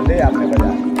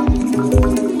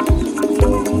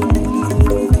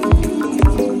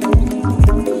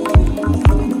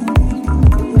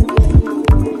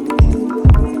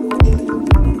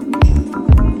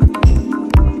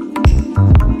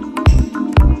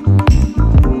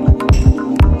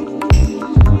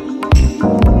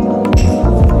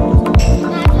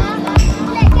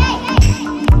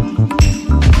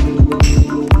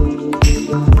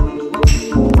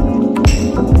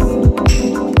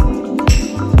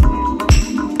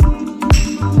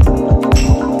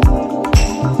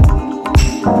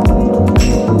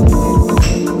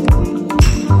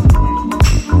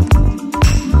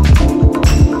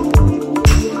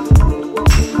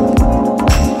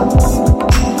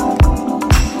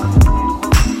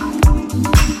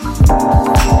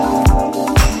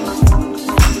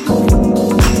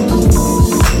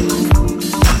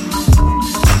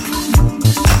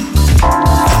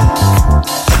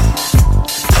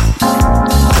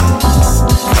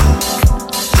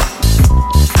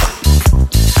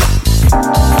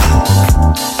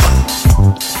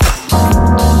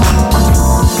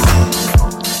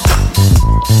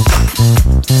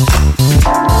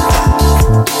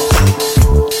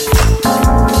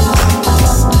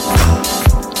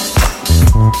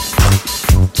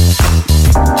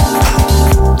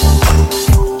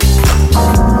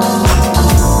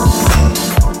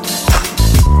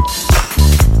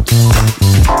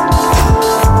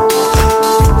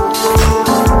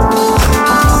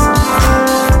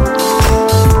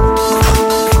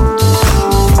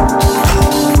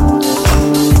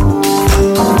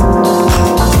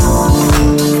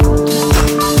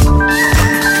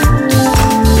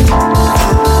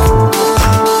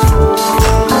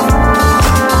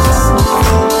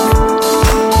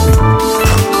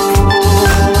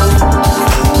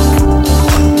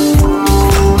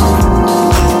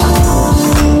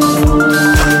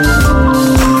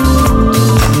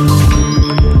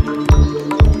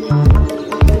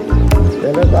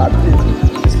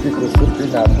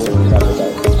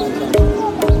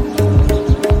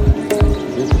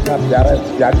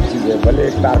प्यारी चीज़ है, भले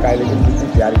एक तार का है लेकिन कितनी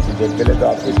प्यारी चीज़ है। पहले तो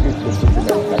आपको इसकी खूबसूरती में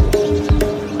बताइए।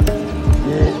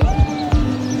 ये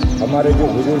हमारे जो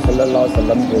हुजूर सल्लल्लाहु अलैहि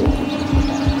वसल्लम के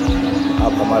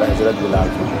आप हमारे हज़रत बिलाल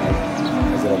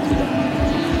हज़रत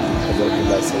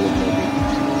बिलाल सैयद मोदी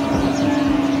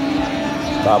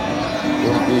आप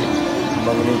उनकी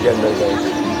मंगनी के अंदर गए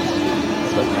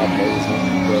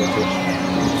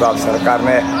तो आप सरकार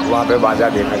ने वहाँ पे बाजा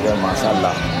देखा गया,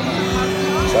 माशाअल्लाह।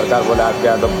 सरकार बोला आपके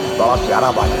यहाँ तो बड़ा प्यारा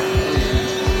बाजा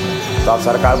है। तो आप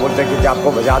सरकार बोलते हैं कि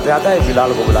आपको बजाते आता है?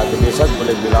 बिलाल को बुलाते, बेशक।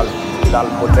 बोले बिलाल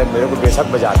बोलते हैं मेरे को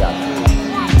बेशक बजाते आता है।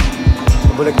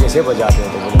 तो बोले कैसे बजाते हैं?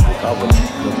 तो बोले क्या बोलते,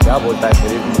 तो क्या बोलता है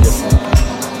फिर मुझे सुना।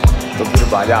 तो फिर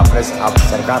बाजा अपने आप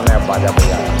सरकार ने अब बाजा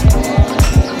बजाया।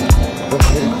 तो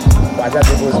फिर बाजा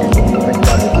देखो उसकी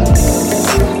क्या बोलता है।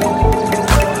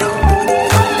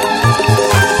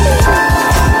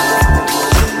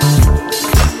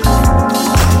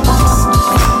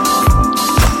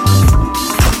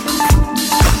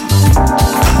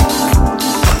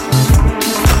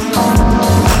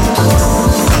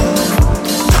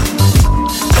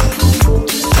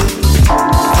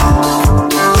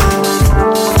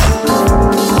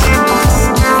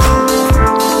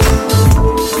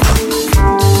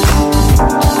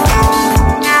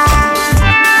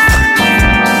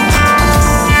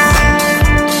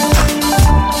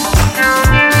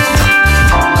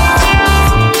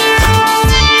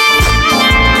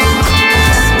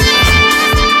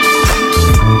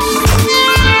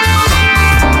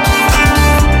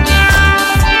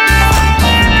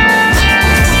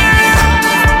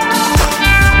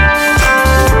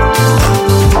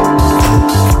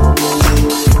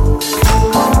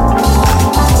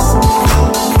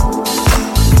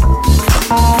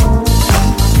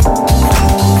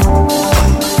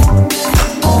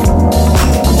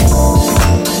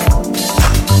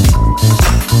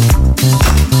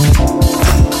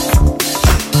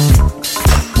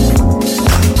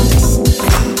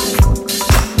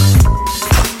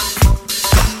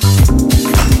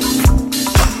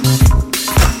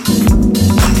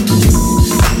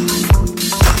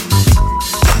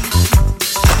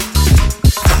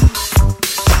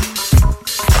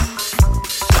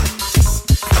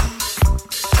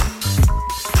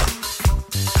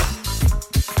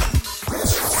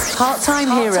 Part-Time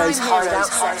Heroes Hideout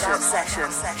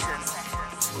Session.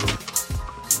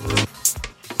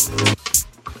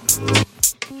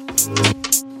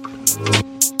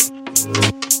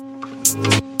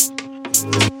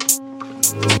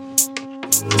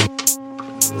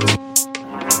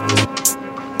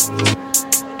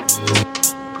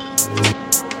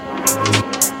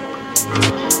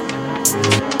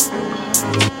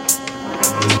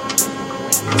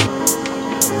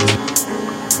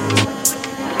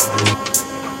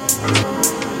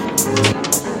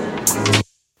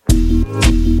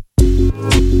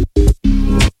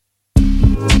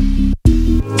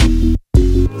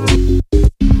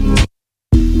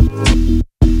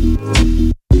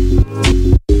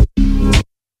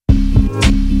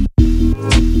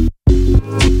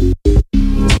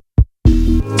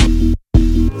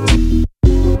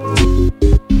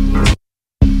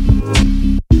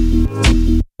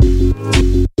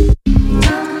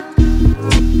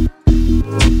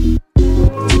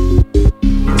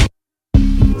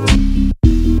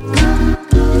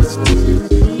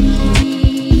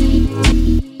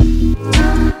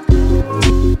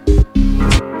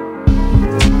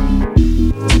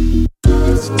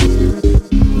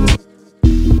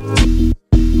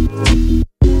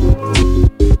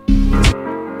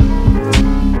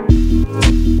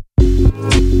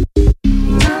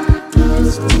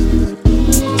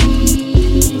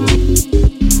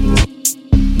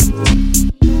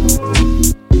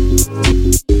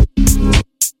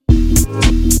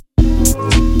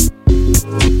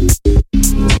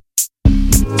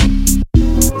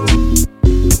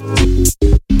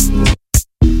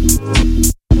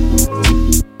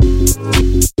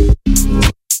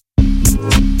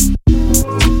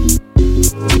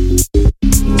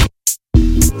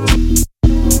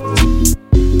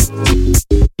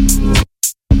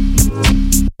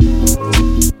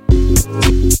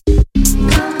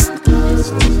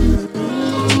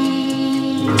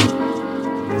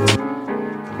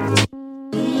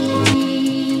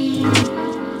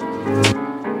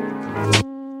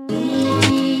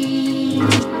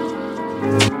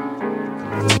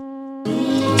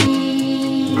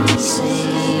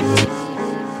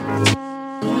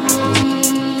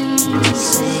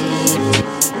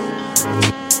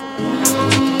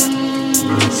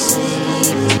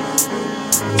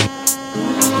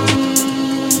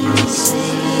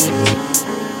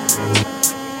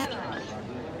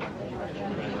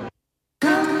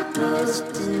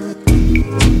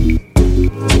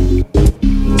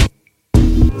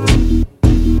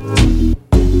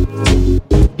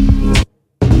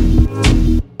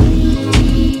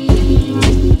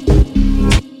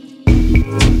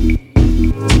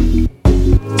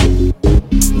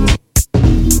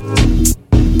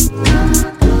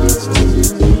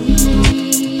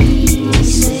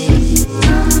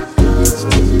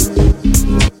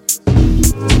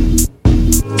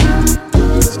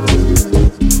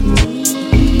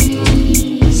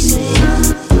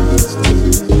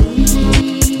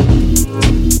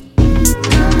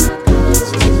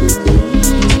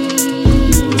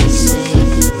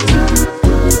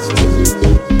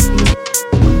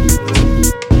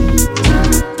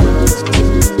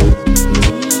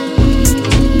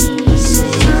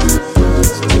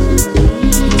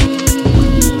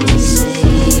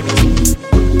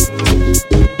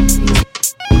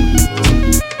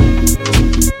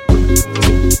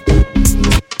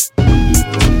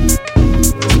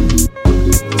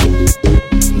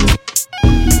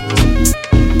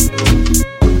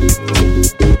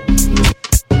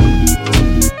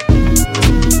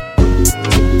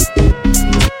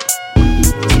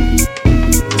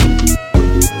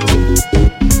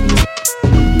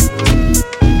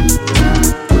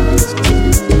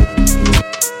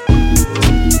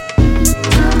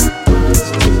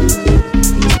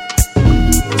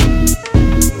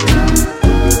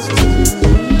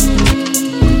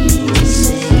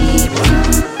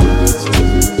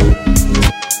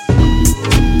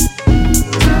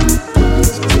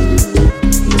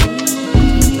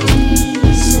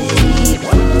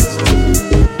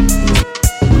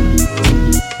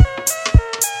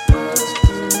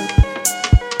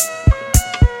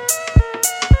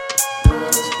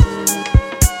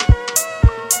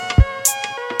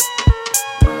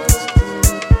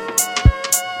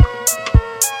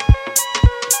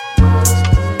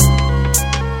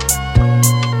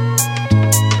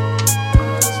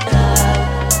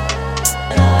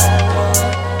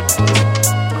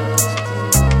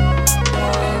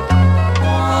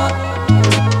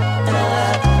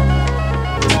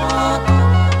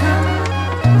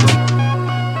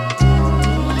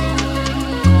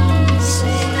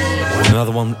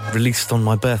 Another one released on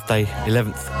my birthday,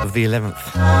 11th of the 11th.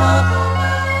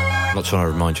 I'm not trying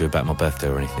to remind you about my birthday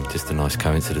or anything, just a nice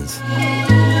coincidence.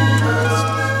 A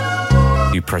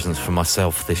few presents for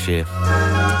myself this year.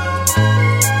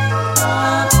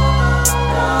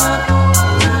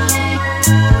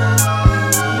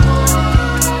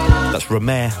 That's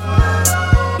Romer,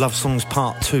 Love Songs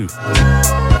Part 2.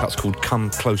 That's called Come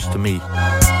Close to Me.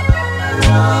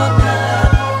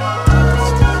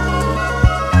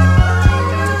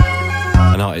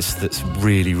 An artist that's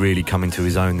really, really coming to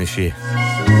his own this year.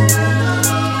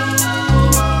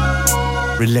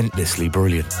 Relentlessly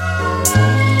brilliant.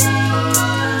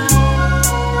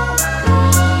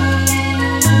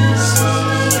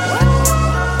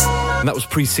 And that was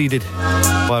preceded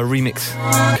by a remix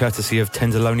courtesy of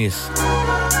Tenderlonius.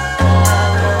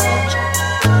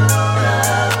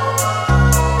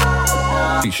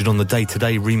 Featured on the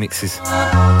Day-to-Day remixes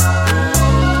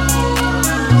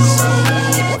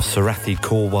of Sarathi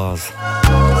Korwar's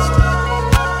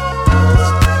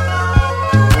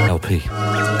LP.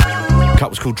 The cut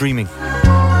was called Dreaming.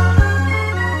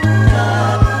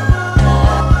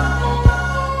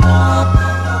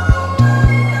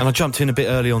 And I jumped in a bit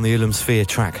early on the Ilum Sphere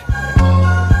track.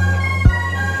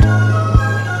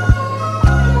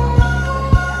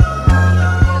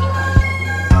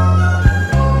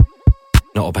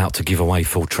 Not about to give away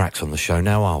full tracks on the show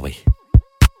now, are we?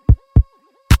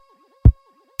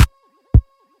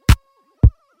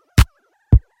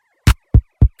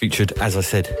 Featured, as I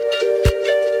said,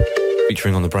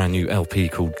 featuring on the brand new LP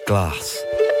called Glass.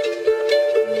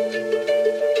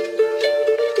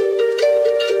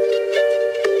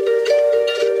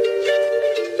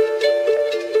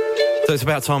 So it's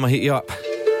about time I hit you up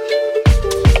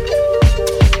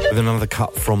with another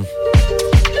cut from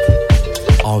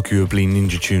arguably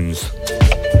Ninja Tunes'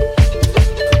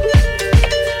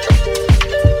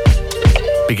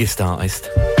 biggest artist.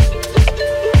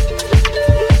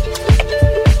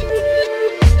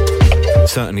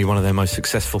 Certainly one of their most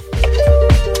successful.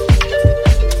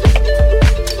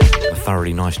 A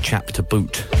thoroughly nice chap to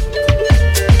boot.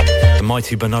 The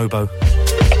mighty Bonobo.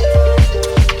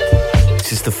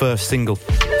 This is the first single,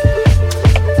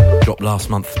 dropped last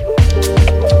month,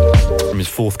 from his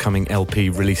forthcoming LP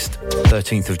released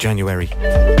 13th of January.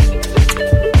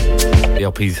 The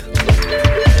LP's,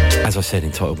 as I said,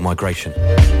 entitled Migration.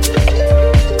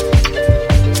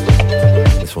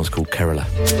 This one's called Kerala.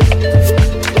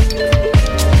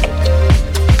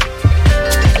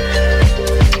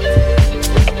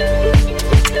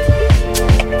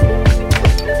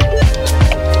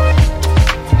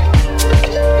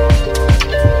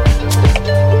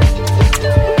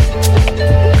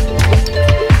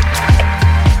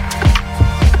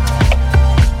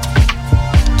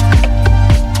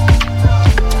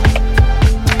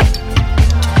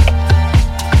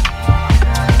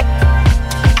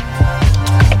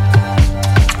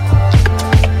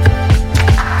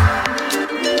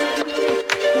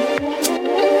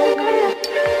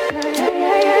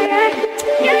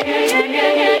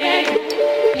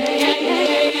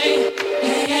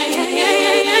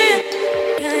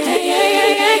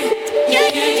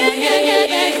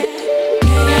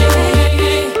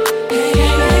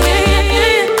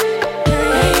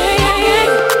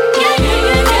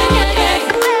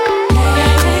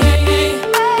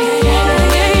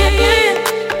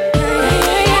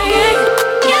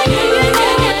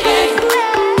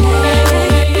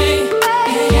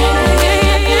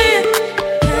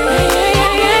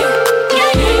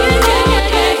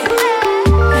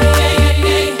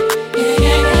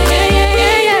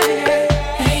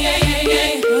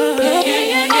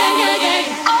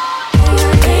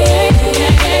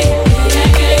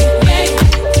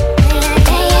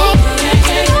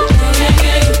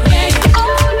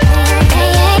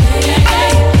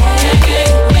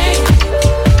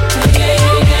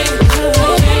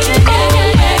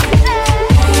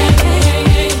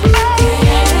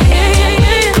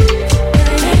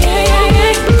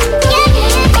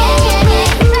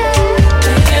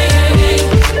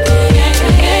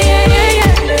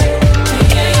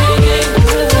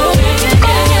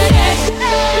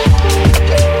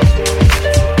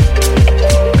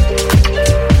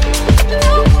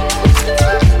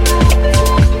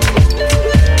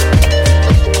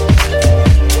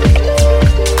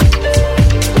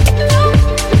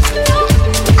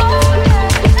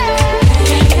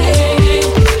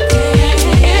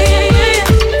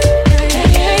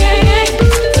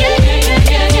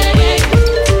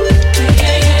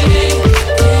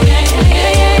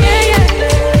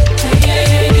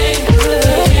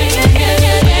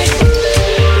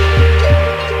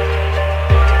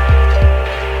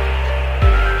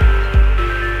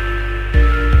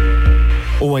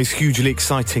 always hugely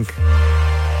exciting to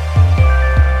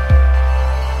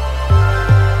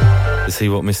see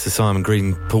what Mr. Simon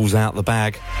Green pulls out the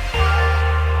bag.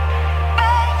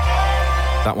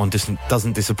 That one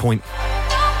doesn't disappoint.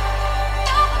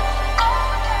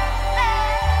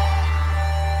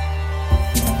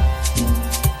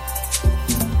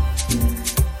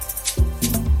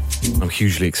 I'm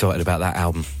hugely excited about that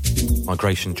album.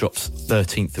 Migration drops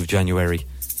 13th of January.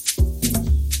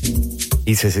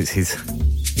 He says it's his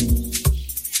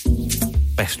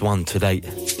best one to date.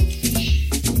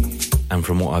 And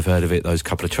from what I've heard of it, those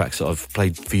couple of tracks that I've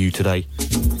played for you today,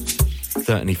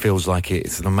 certainly feels like it.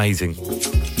 It's an amazing...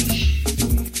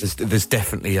 There's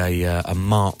definitely a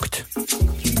marked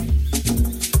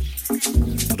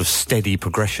sort of steady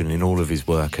progression in all of his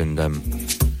work, and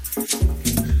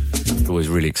it's always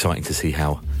really exciting to see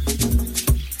how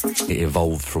it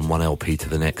evolved from one LP to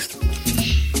the next.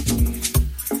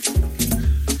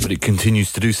 But it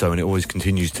continues to do so, and it always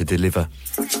continues to deliver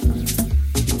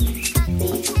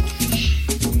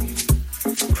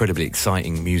incredibly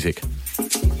exciting music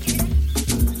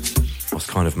whilst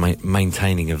kind of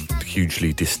maintaining a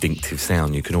hugely distinctive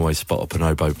sound. You can always spot a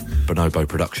bonobo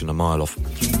production a mile off.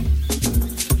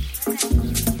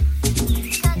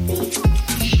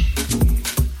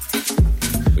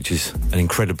 Which is an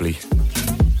incredibly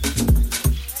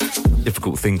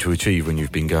difficult thing to achieve when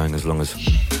you've been going as long as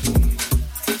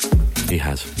he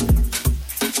has.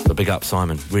 So big up,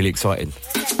 Simon. Really excited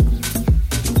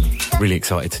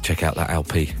to check out that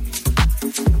LP.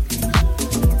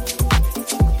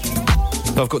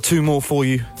 So I've got two more for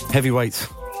you, heavyweights.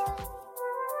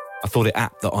 I thought it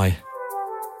apt that I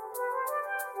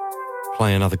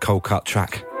play another cold cut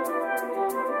track.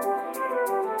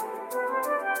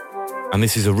 And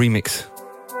this is a remix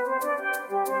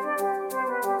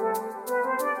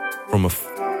from a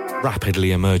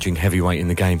rapidly emerging heavyweight in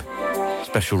the game.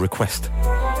 Special request.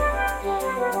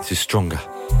 This is Stronger.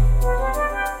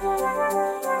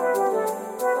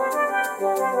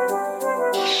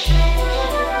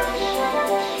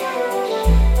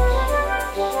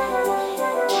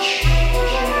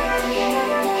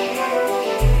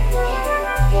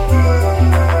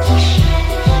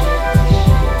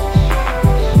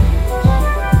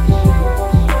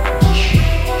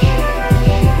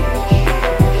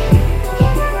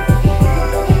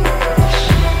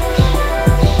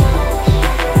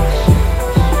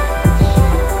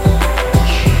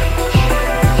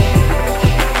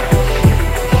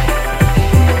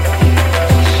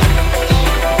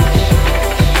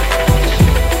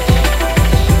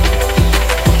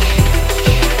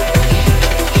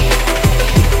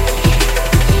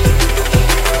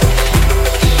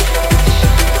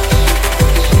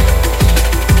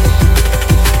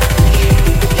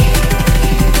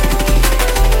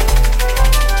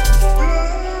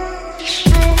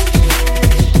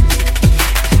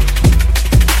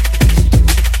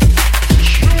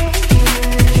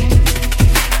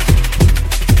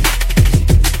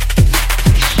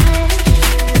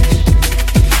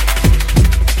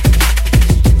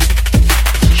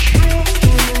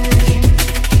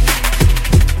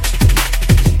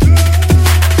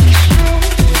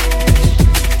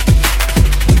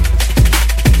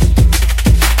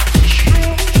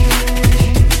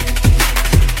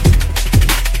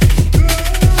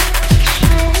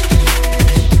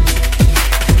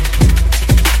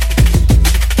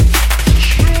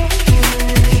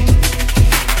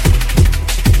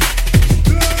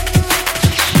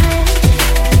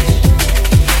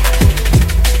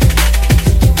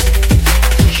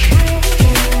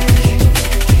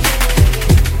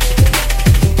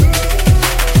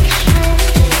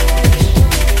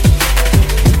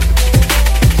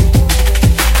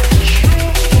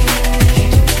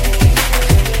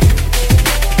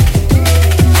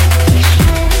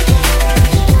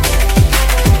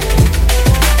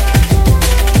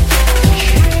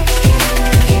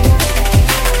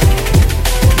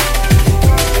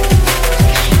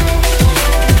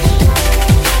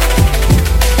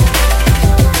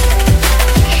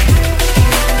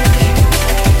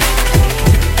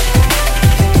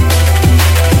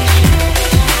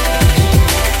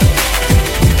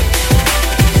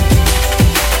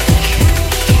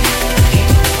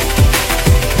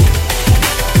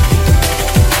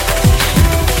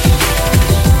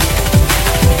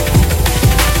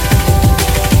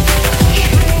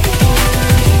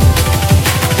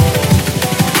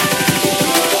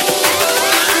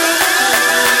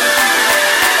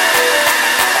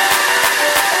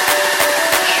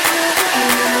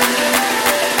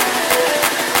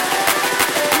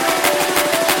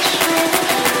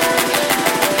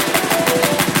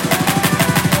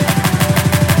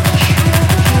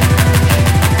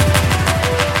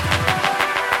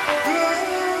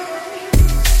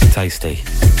 tasty.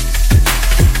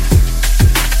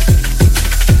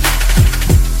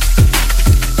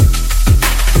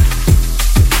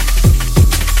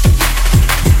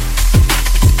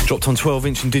 Dropped on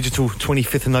 12-inch and digital,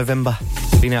 25th of November.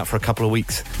 Been out for a couple of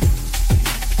weeks.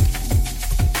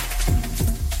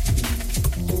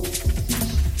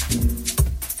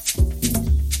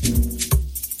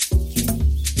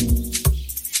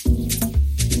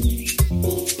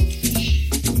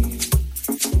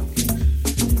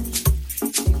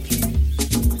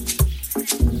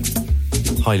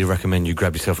 Highly recommend you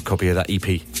grab yourself a copy of that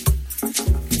EP.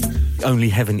 Only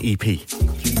Heaven EP.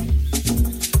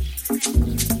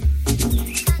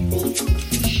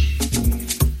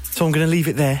 So I'm going to leave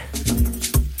it there.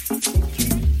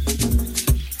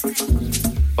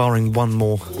 Barring one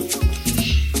more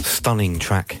stunning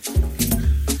track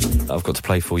that I've got to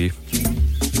play for you.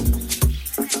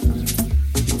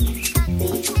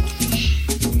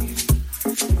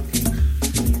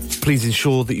 Please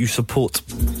ensure that you support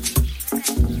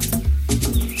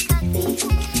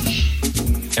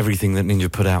everything that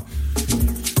Ninja put out.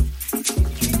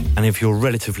 And if you're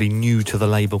relatively new to the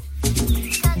label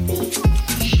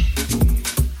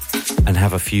and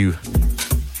have a few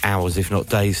hours, if not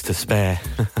days, to spare,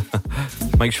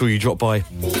 make sure you drop by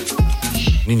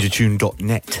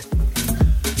ninjatune.net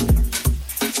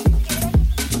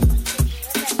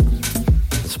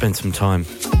and spend some time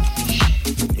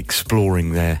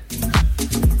exploring their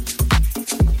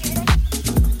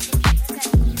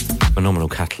phenomenal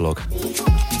catalogue.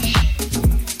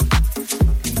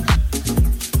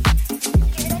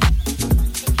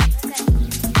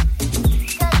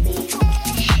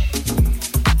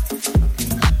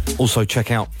 Also check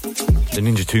out the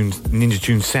Ninja Tune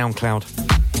SoundCloud,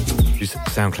 which is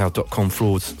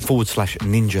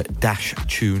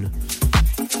soundcloud.com/ninja-tune.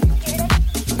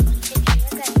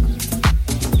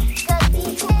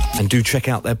 And do check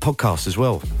out their podcast as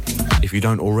well, if you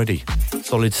don't already.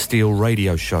 Solid Steel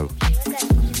Radio Show.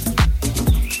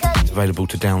 It's available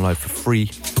to download for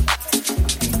free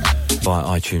via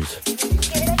iTunes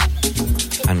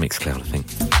and Mixcloud, I think.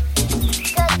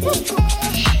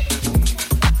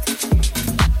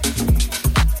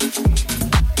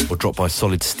 Or drop by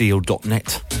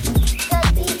solidsteel.net.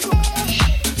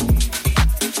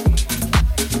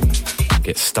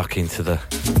 Get stuck into the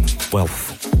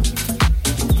wealth.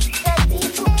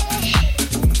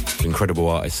 Incredible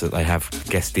artists that they have,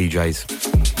 guest DJs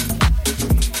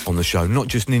on the show. Not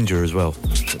just Ninja as well,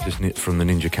 not just from the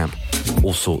Ninja camp,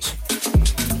 all sorts.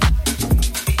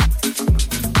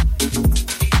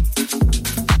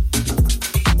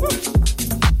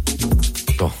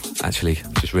 Oh, actually,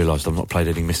 just realised I've not played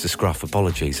any Mr. Scruff.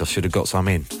 Apologies, I should have got some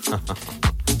in.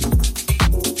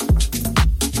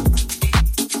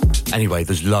 Anyway,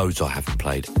 there's loads I haven't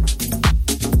played.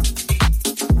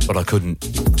 But I couldn't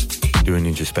do a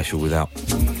Ninja special without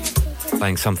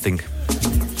playing something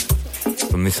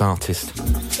from this artist.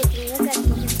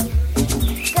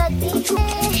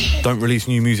 Don't release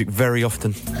new music very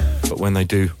often, but when they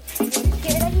do,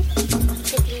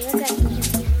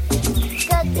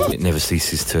 it never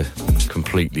ceases to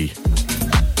completely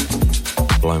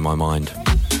blow my mind.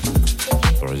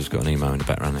 Sorry, I just got an email in the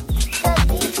background there.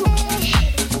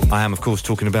 I am, of course,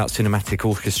 talking about Cinematic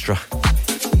Orchestra.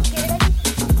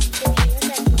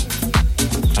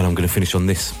 And I'm going to finish on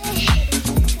this.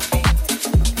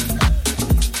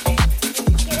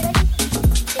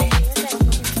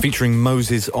 Featuring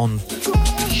Moses on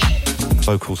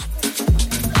vocals.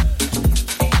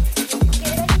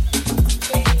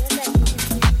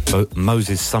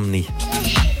 Moses Sumney.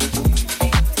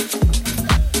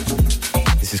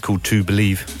 This is called To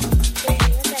Believe.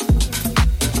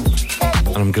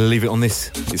 And I'm going to leave it on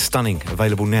this. It's stunning.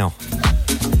 Available now.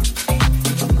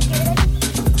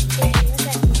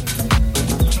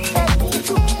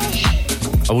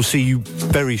 I will see you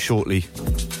very shortly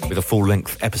with a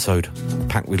full-length episode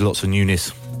packed with lots of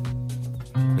newness.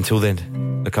 Until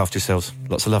then, look after yourselves.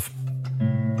 Lots of love.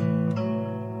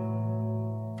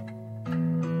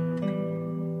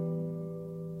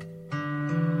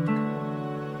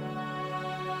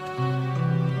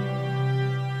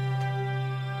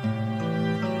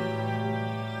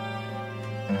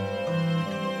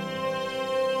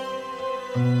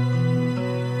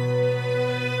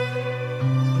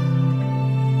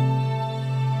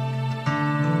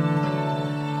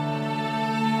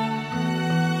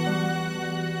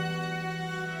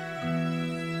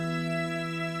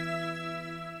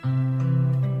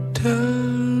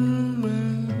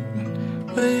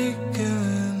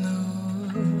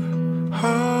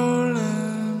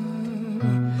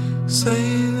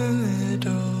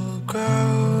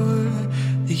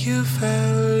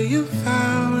 You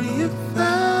fell,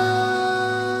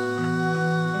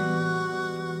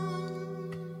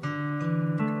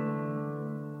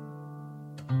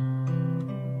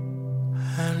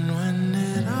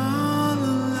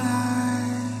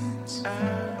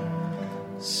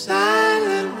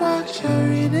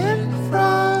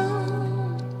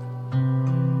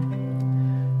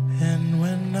 And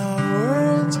when our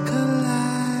worlds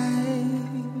collide,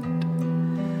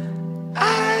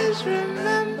 eyes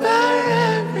remember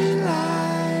every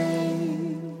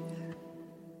line.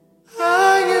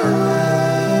 Are you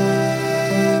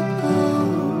able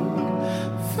to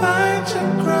find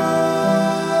your ground?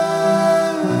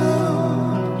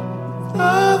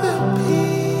 Other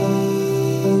people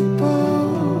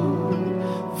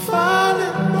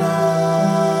falling down.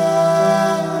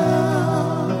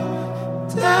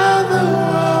 Tell the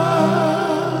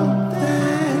world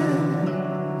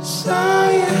that saw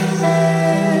you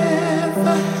have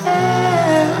a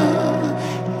hell.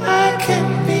 I can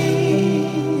be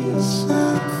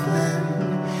something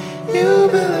you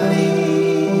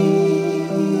believe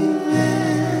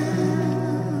in.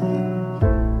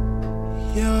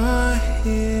 You're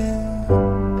here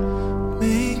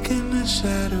making a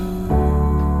shadow.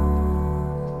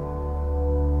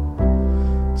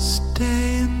 Stay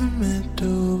in the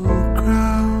middle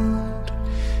ground.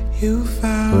 You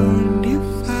found, you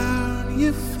found,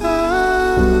 you found.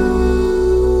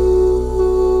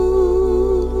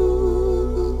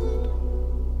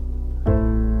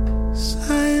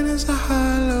 Silence a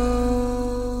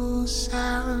hollow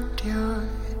sound. You're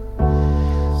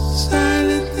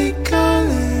silently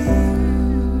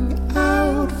calling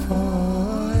out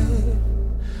for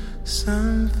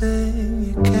something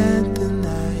you can't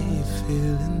deny. You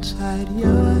feel inside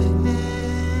your hands.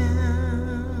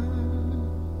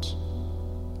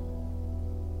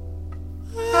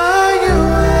 Are you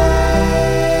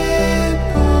able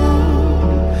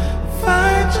to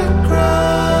find your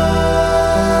ground?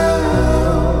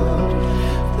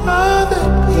 Other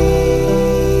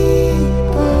people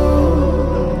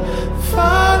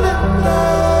falling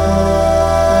down.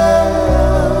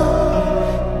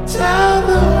 Tell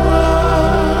the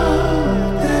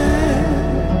world that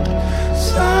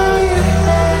saw you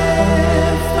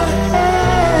have a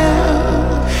hell.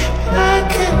 I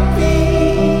can be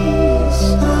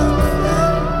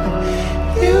something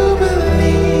you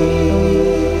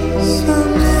believe,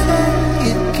 something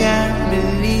you can't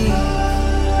believe.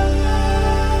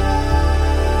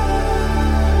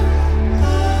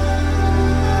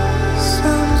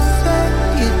 Something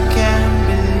you can't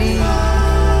believe.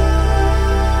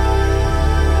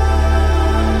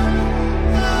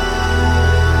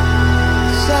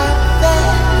 Something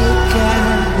you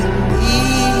can't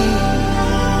believe.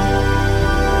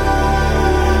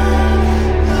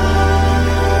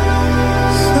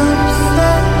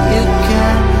 Something you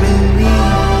can't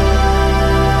believe.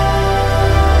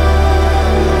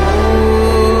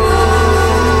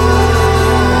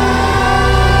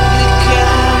 You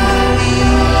can't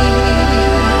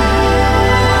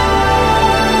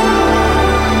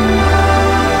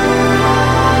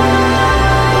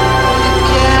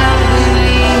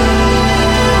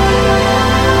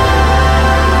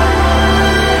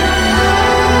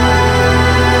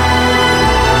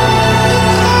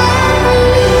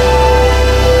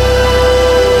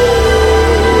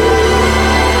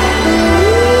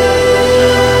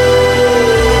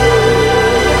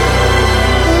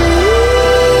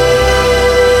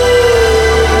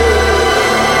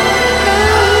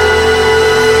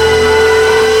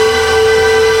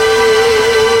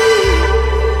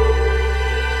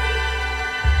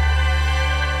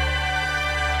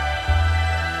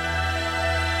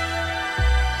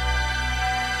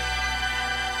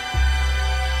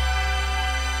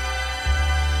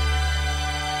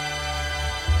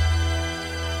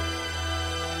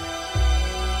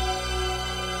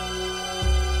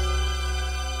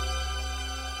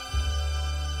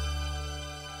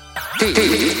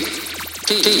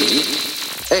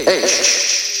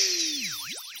H